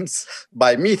many times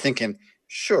by me thinking,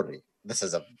 surely this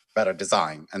is a better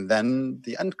design, and then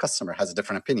the end customer has a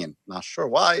different opinion. Not sure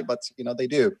why, but they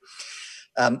do.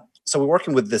 So we're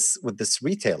working with this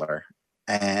retailer,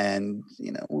 and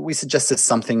we suggested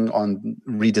something on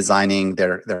redesigning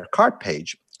their cart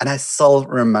page, and I still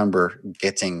remember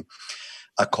getting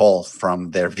a call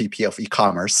from their VP of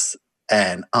e-commerce.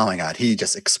 And oh my God, he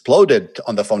just exploded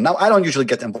on the phone. Now, I don't usually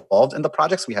get involved in the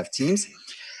projects. We have teams.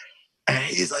 And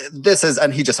he's like,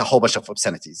 and he just a whole bunch of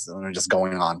obscenities that are just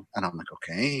going on. And I'm like,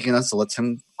 okay, so let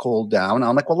him cool down. And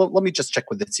I'm like, well, let me just check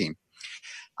with the team.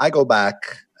 I go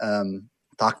back,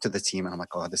 talk to the team, and I'm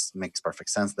like, oh, this makes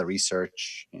perfect sense. The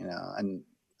research, and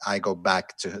I go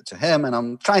back to him, and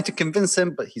I'm trying to convince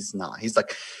him, but he's not. He's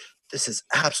like, this is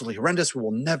absolutely horrendous. We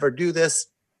will never do this.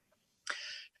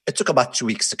 It took about 2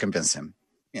 weeks to convince him.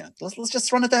 Let's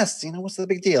just run a test. What's the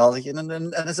big deal?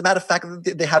 And as a matter of fact,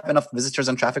 they have enough visitors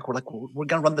and traffic. We're like, we're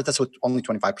going to run the test with only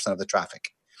 25% of the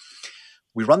traffic.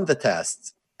 We run the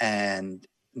test, and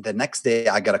the next day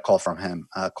I got a call from him,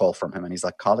 and he's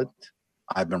like, Khalid,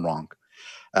 I've been wrong.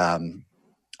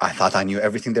 I thought I knew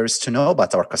everything there is to know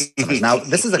about our customers. Now,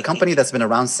 this is a company that's been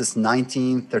around since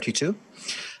 1932.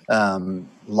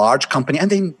 Large company,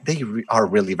 and they are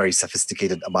really very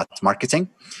sophisticated about marketing.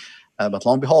 But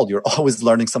lo and behold, you're always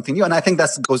learning something new, and I think that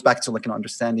goes back to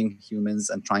understanding humans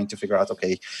and trying to figure out,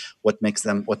 okay, what makes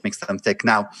them tick.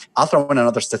 Now, I'll throw in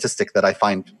another statistic that I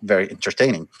find very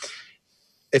entertaining.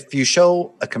 If you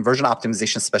show a conversion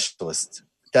optimization specialist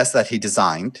test that he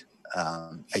designed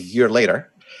a year later,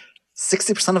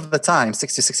 60% of the time,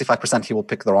 60-65%, he will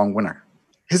pick the wrong winner.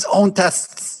 His own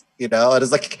tests. It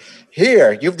is like,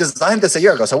 here, you've designed this a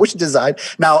year ago. So which design?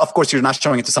 Now, of course, you're not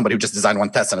showing it to somebody who just designed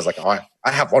one test and is like, oh,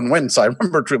 I have one win, so I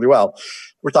remember it really well.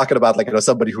 We're talking about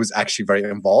somebody who's actually very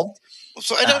involved.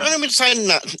 So I don't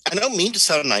mean to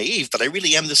sound naive, but I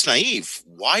really am this naive.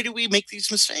 Why do we make these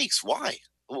mistakes? Why?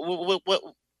 What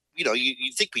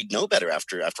you think we'd know better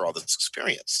after all this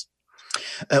experience?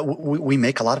 We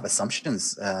make a lot of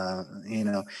assumptions.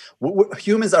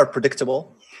 Humans are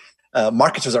predictable.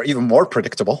 Marketers are even more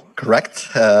predictable, correct?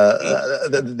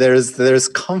 There's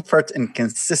comfort in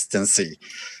consistency,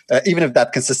 even if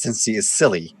that consistency is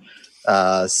silly.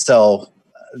 So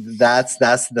that's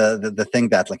the thing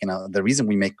that the reason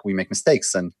we make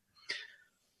mistakes, and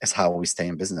is how we stay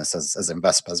in business as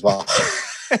Invespa as well.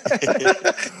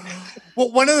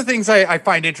 Well, one of the things I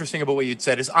find interesting about what you'd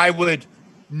said is I would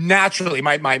naturally,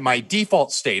 my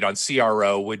default state on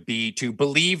CRO would be to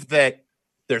believe that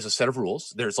there's a set of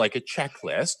rules. There's a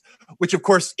checklist, which of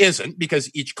course isn't, because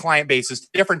each client base is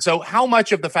different. So how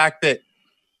much of the fact that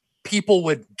people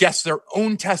would guess their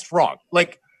own test wrong,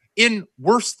 in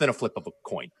worse than a flip of a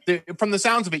coin, from the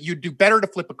sounds of it, you'd do better to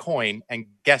flip a coin and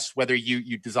guess whether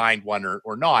you designed one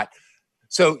or not.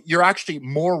 So you're actually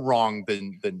more wrong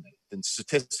than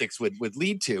statistics would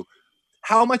lead to.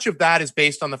 How much of that is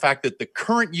based on the fact that the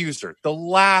current user, the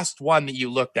last one that you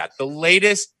looked at, the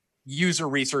latest user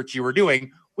research you were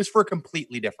doing was for a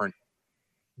completely different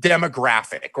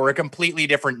demographic or a completely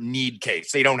different need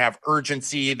case? They don't have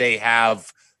urgency. They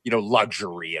have,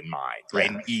 luxury in mind,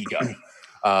 right? Yeah. And ego.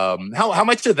 How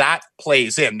much of that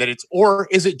plays in or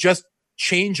is it just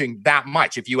changing that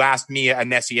much? If you asked me an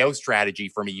SEO strategy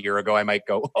from a year ago, I might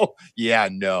go, oh yeah,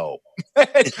 no,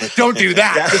 don't do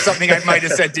that. It's something I might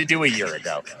have said to do a year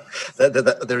ago.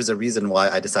 There's a reason why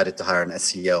I decided to hire an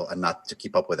SEO and not to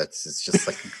keep up with it. It's just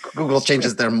Google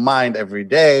changes their mind every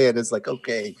day, and it's like,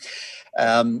 okay.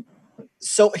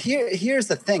 So here's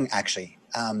the thing, actually.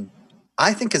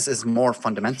 I think is more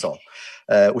fundamental,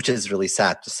 which is really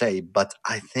sad to say, but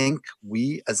I think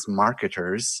we as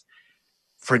marketers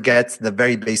forget the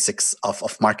very basics of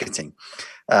marketing.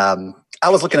 I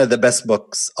was looking at the best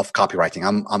books of copywriting.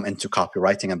 I'm into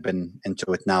copywriting. I've been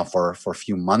into it now for a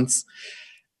few months.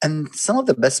 And some of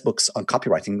the best books on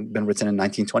copywriting been written in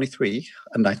 1923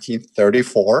 and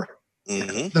 1934.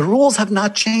 Mm-hmm. The rules have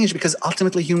not changed because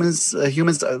ultimately humans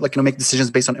make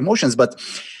decisions based on emotions. But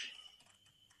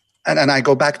and I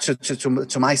go back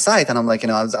to my site, and I'm like,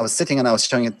 I was sitting and I was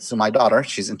showing it to my daughter.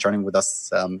 She's interning with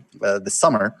us this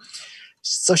summer.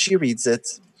 So she reads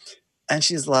it, and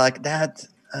she's like, Dad,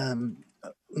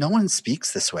 no one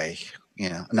speaks this way.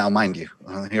 Now, mind you,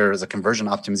 here is a conversion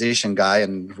optimization guy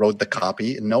and wrote the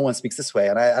copy, and no one speaks this way.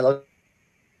 And I love,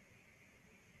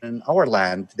 in our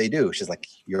land, they do. She's like,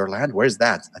 your land? Where's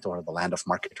that? I told her, the land of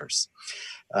marketers.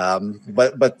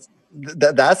 But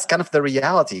that's kind of the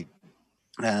reality.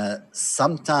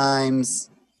 Sometimes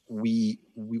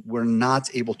we're not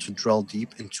able to drill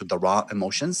deep into the raw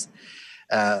emotions.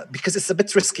 because it's a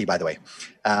bit risky, by the way.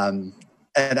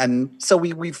 And so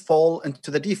we fall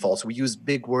into the defaults. We use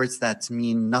big words that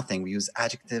mean nothing. We use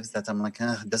adjectives that I'm like,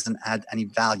 it doesn't add any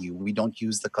value. We don't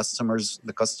use the customer's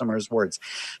words.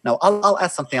 Now, I'll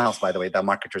add something else, by the way, that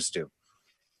marketers do.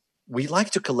 We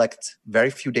like to collect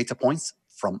very few data points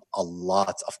from a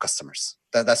lot of customers.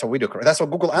 That's what we do. That's what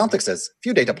Google Analytics is.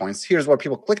 Few data points. Here's where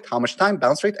people clicked, how much time,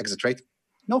 bounce rate, exit rate.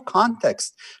 No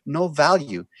context, no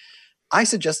value. I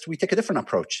suggest we take a different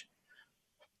approach.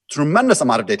 Tremendous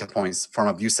amount of data points from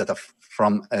a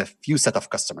few set of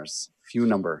customers, few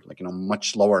number,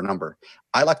 much lower number.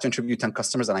 I like to interview 10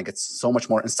 customers and I get so much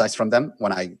more insights from them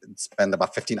when I spend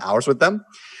about 15 hours with them.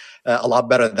 A lot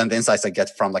better than the insights I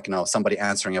get from somebody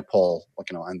answering a poll,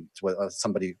 and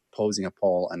somebody posing a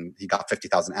poll and he got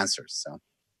 50,000 answers. So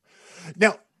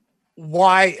now,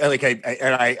 why?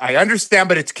 I understand,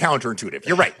 but it's counterintuitive.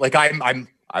 You're right.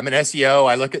 I'm an SEO.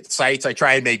 I look at sites. I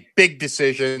try and make big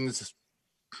decisions,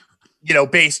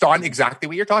 based on exactly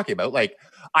what you're talking about.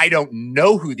 I don't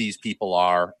know who these people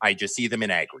are. I just see them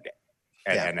in aggregate,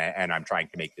 and I'm trying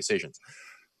to make decisions.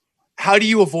 How do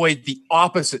you avoid the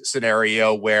opposite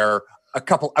scenario where a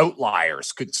couple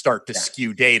outliers could start to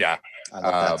skew data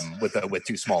with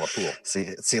too small a pool?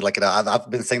 See, I've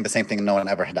been saying the same thing. No one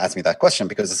ever had asked me that question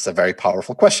because it's a very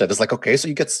powerful question. It's okay, so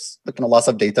you get lots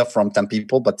of data from 10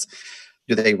 people, but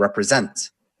do they represent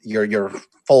your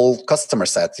full customer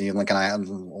set? We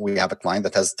have a client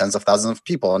that has tens of thousands of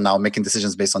people and now making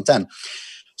decisions based on 10.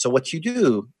 So what you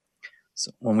do,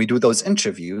 when we do those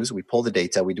interviews, we pull the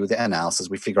data, we do the analysis,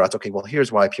 we figure out, okay, well,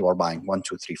 here's why people are buying 1,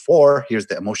 2, 3, 4. Here's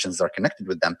the emotions that are connected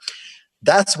with them.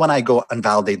 That's when I go and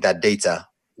validate that data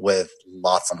with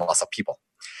lots and lots of people.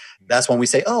 That's when we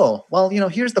say, oh, well,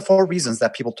 here's the 4 reasons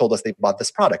that people told us they bought this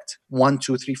product. 1,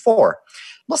 2, 3, 4.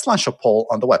 Let's launch a poll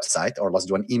on the website, or let's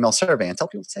do an email survey and tell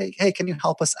people, say, hey, can you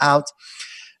help us out?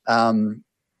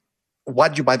 Why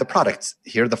did you buy the product?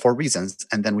 Here are the 4 reasons.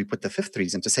 And then we put the 5th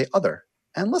reason to say other.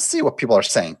 And let's see what people are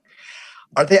saying.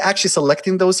 Are they actually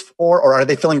selecting those 4, or are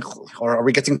they or are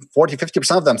we getting 40,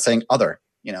 50% of them saying other?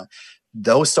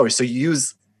 Those stories. So you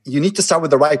need to start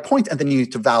with the right point, and then you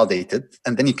need to validate it,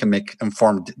 and then you can make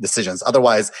informed decisions.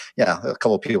 Otherwise, a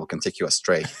couple of people can take you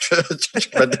astray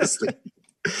tremendously.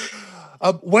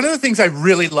 One of the things I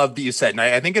really love that you said, and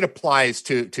I think it applies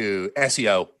to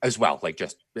SEO as well.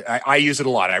 I use it a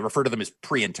lot. I refer to them as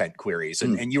pre-intent queries.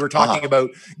 And you were talking about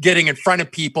getting in front of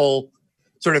people,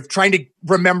 sort of trying to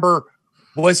remember,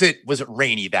 was it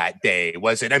rainy that day?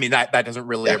 Was it, that doesn't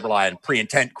really rely on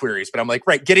pre-intent queries, but I'm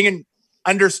right, getting in,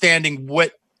 understanding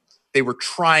what they were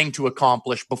trying to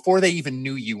accomplish before they even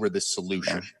knew you were the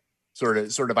solution, sort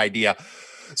of idea.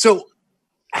 So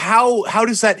how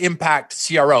does that impact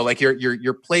CRO?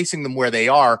 You're placing them where they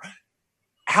are.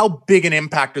 How big an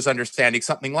impact is understanding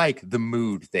something like the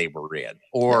mood they were in,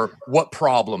 or what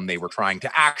problem they were trying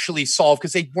to actually solve,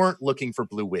 because they weren't looking for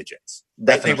blue widgets.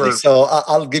 Definitely. So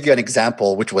I'll give you an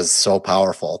example, which was so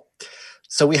powerful.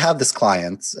 So we have this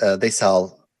client. They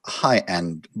sell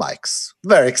high-end bikes,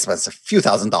 very expensive, few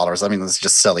 $1,000s. It's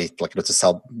just silly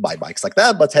to buy bikes like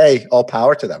that. But hey, all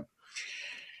power to them.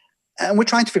 And we're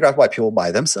trying to figure out why people buy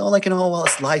them. So well,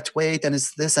 it's lightweight and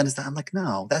it's this and it's that. I'm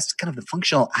no, that's kind of the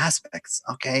functional aspects.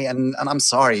 Okay. And I'm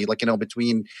sorry,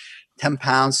 between 10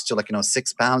 pounds to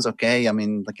 £6. Okay.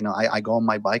 I go on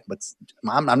my bike, but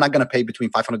I'm not going to pay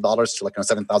between $500 to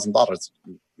 $7,000.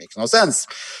 Makes no sense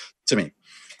to me.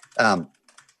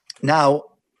 Now,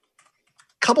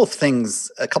 a couple of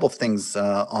things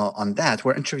on that.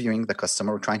 We're interviewing the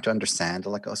customer. We're trying to understand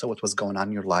so what was going on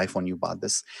in your life when you bought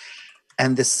this?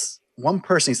 And this one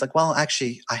person, he's well,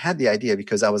 actually, I had the idea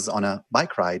because I was on a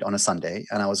bike ride on a Sunday,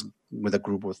 and I was with a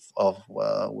group of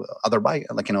other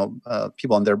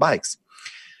people on their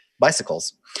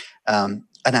bicycles. And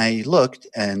I looked,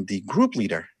 and the group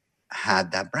leader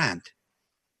had that brand.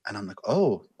 And I'm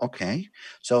oh, okay.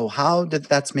 So how did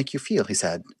that make you feel? He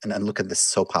said, and look at this,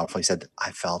 so powerful. He said, I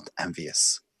felt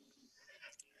envious.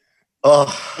 Oh,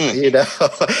 And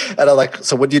I'm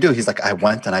so what do you do? He's I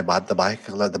went and I bought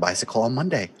the bicycle on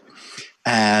Monday.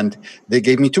 And they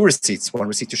gave me 2 receipts. One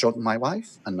receipt to show to my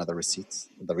wife, another receipt,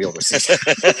 the real receipt.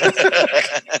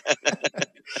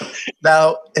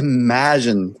 Now,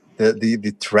 imagine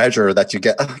the treasure that you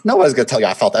get. No one's going to tell you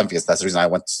I felt envious. That's the reason I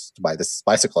went to buy this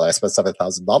bicycle. I spent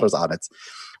 $7,000 on it.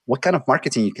 What kind of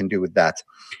marketing you can do with that?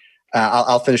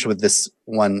 I'll finish with this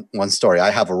one story.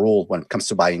 I have a rule when it comes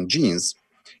to buying jeans.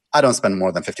 I don't spend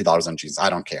more than $50 on jeans.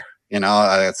 I don't care.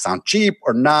 It sounds cheap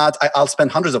or not. I'll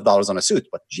spend hundreds of dollars on a suit,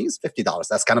 but jeans, $50.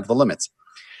 That's kind of the limit.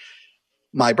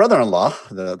 My brother-in-law,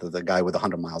 the guy with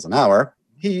 100 miles an hour,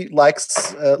 he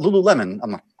likes Lululemon.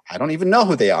 I'm I don't even know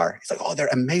who they are. He's like, oh, they're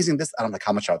amazing. This. And I'm like,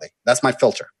 how much are they? That's my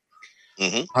filter.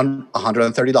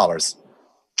 $130.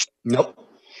 Nope.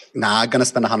 Not going to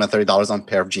spend $130 on a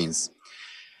pair of jeans.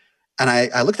 And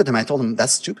I looked at him. I told him,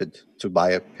 that's stupid to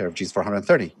buy a pair of jeans for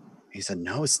 $130. He said,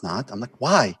 no, it's not. I'm like,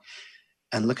 why?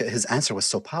 And look at his answer was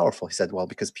so powerful. He said, well,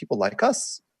 because people like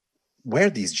us wear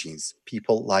these jeans.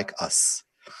 People like us.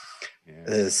 Yeah.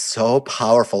 It is so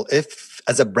powerful. If,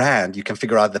 as a brand, you can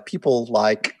figure out that people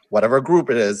like whatever group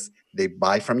it is, they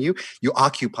buy from you, you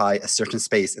occupy a certain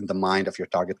space in the mind of your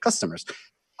target customers.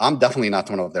 I'm definitely not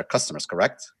one of their customers,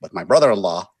 correct? But my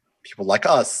brother-in-law, people like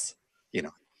us, you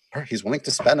know, he's willing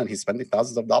to spend, and he's spending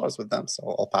thousands of dollars with them. So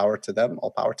all power to them,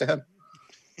 all power to him.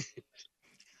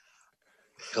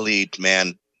 Khalid,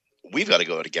 man, we've got to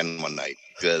go out again one night,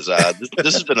 because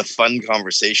this has been a fun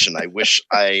conversation. I wish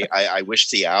I wish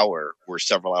the hour were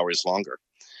several hours longer.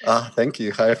 Thank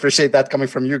you. I appreciate that coming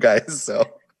from you guys. So,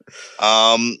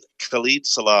 Khalid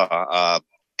Salah,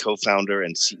 co-founder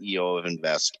and CEO of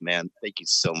Invest, man, thank you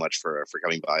so much for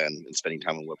coming by and spending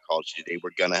time on Webcology today.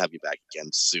 We're gonna have you back again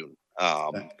soon,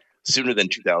 sooner than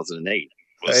 2008.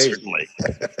 Well, hey. Certainly.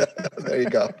 There you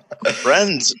go.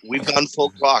 Friends, we've gone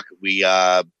full clock. We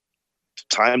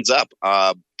time's up.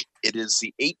 It is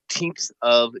the 18th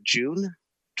of June,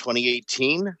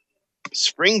 2018.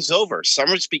 Spring's over.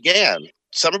 Summer's began.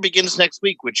 Summer begins next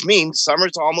week, which means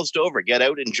summer's almost over. Get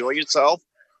out, enjoy yourself.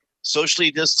 Socially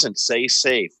distance, stay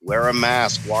safe. Wear a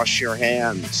mask. Wash your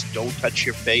hands. Don't touch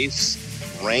your face.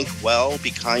 Rank well. Be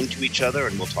kind to each other,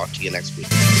 and we'll talk to you next week.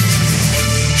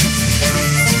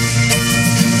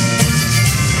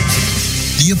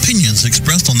 The opinions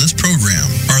expressed on this program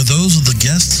are those of the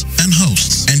guests and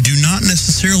hosts and do not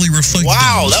necessarily reflect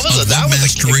those of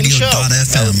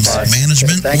WebmasterRadio.fm's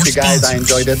management or sponsors. I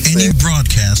enjoyed it. Any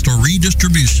broadcast or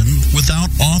redistribution without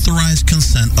authorized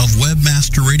consent of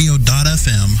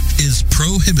WebmasterRadio.fm is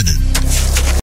prohibited.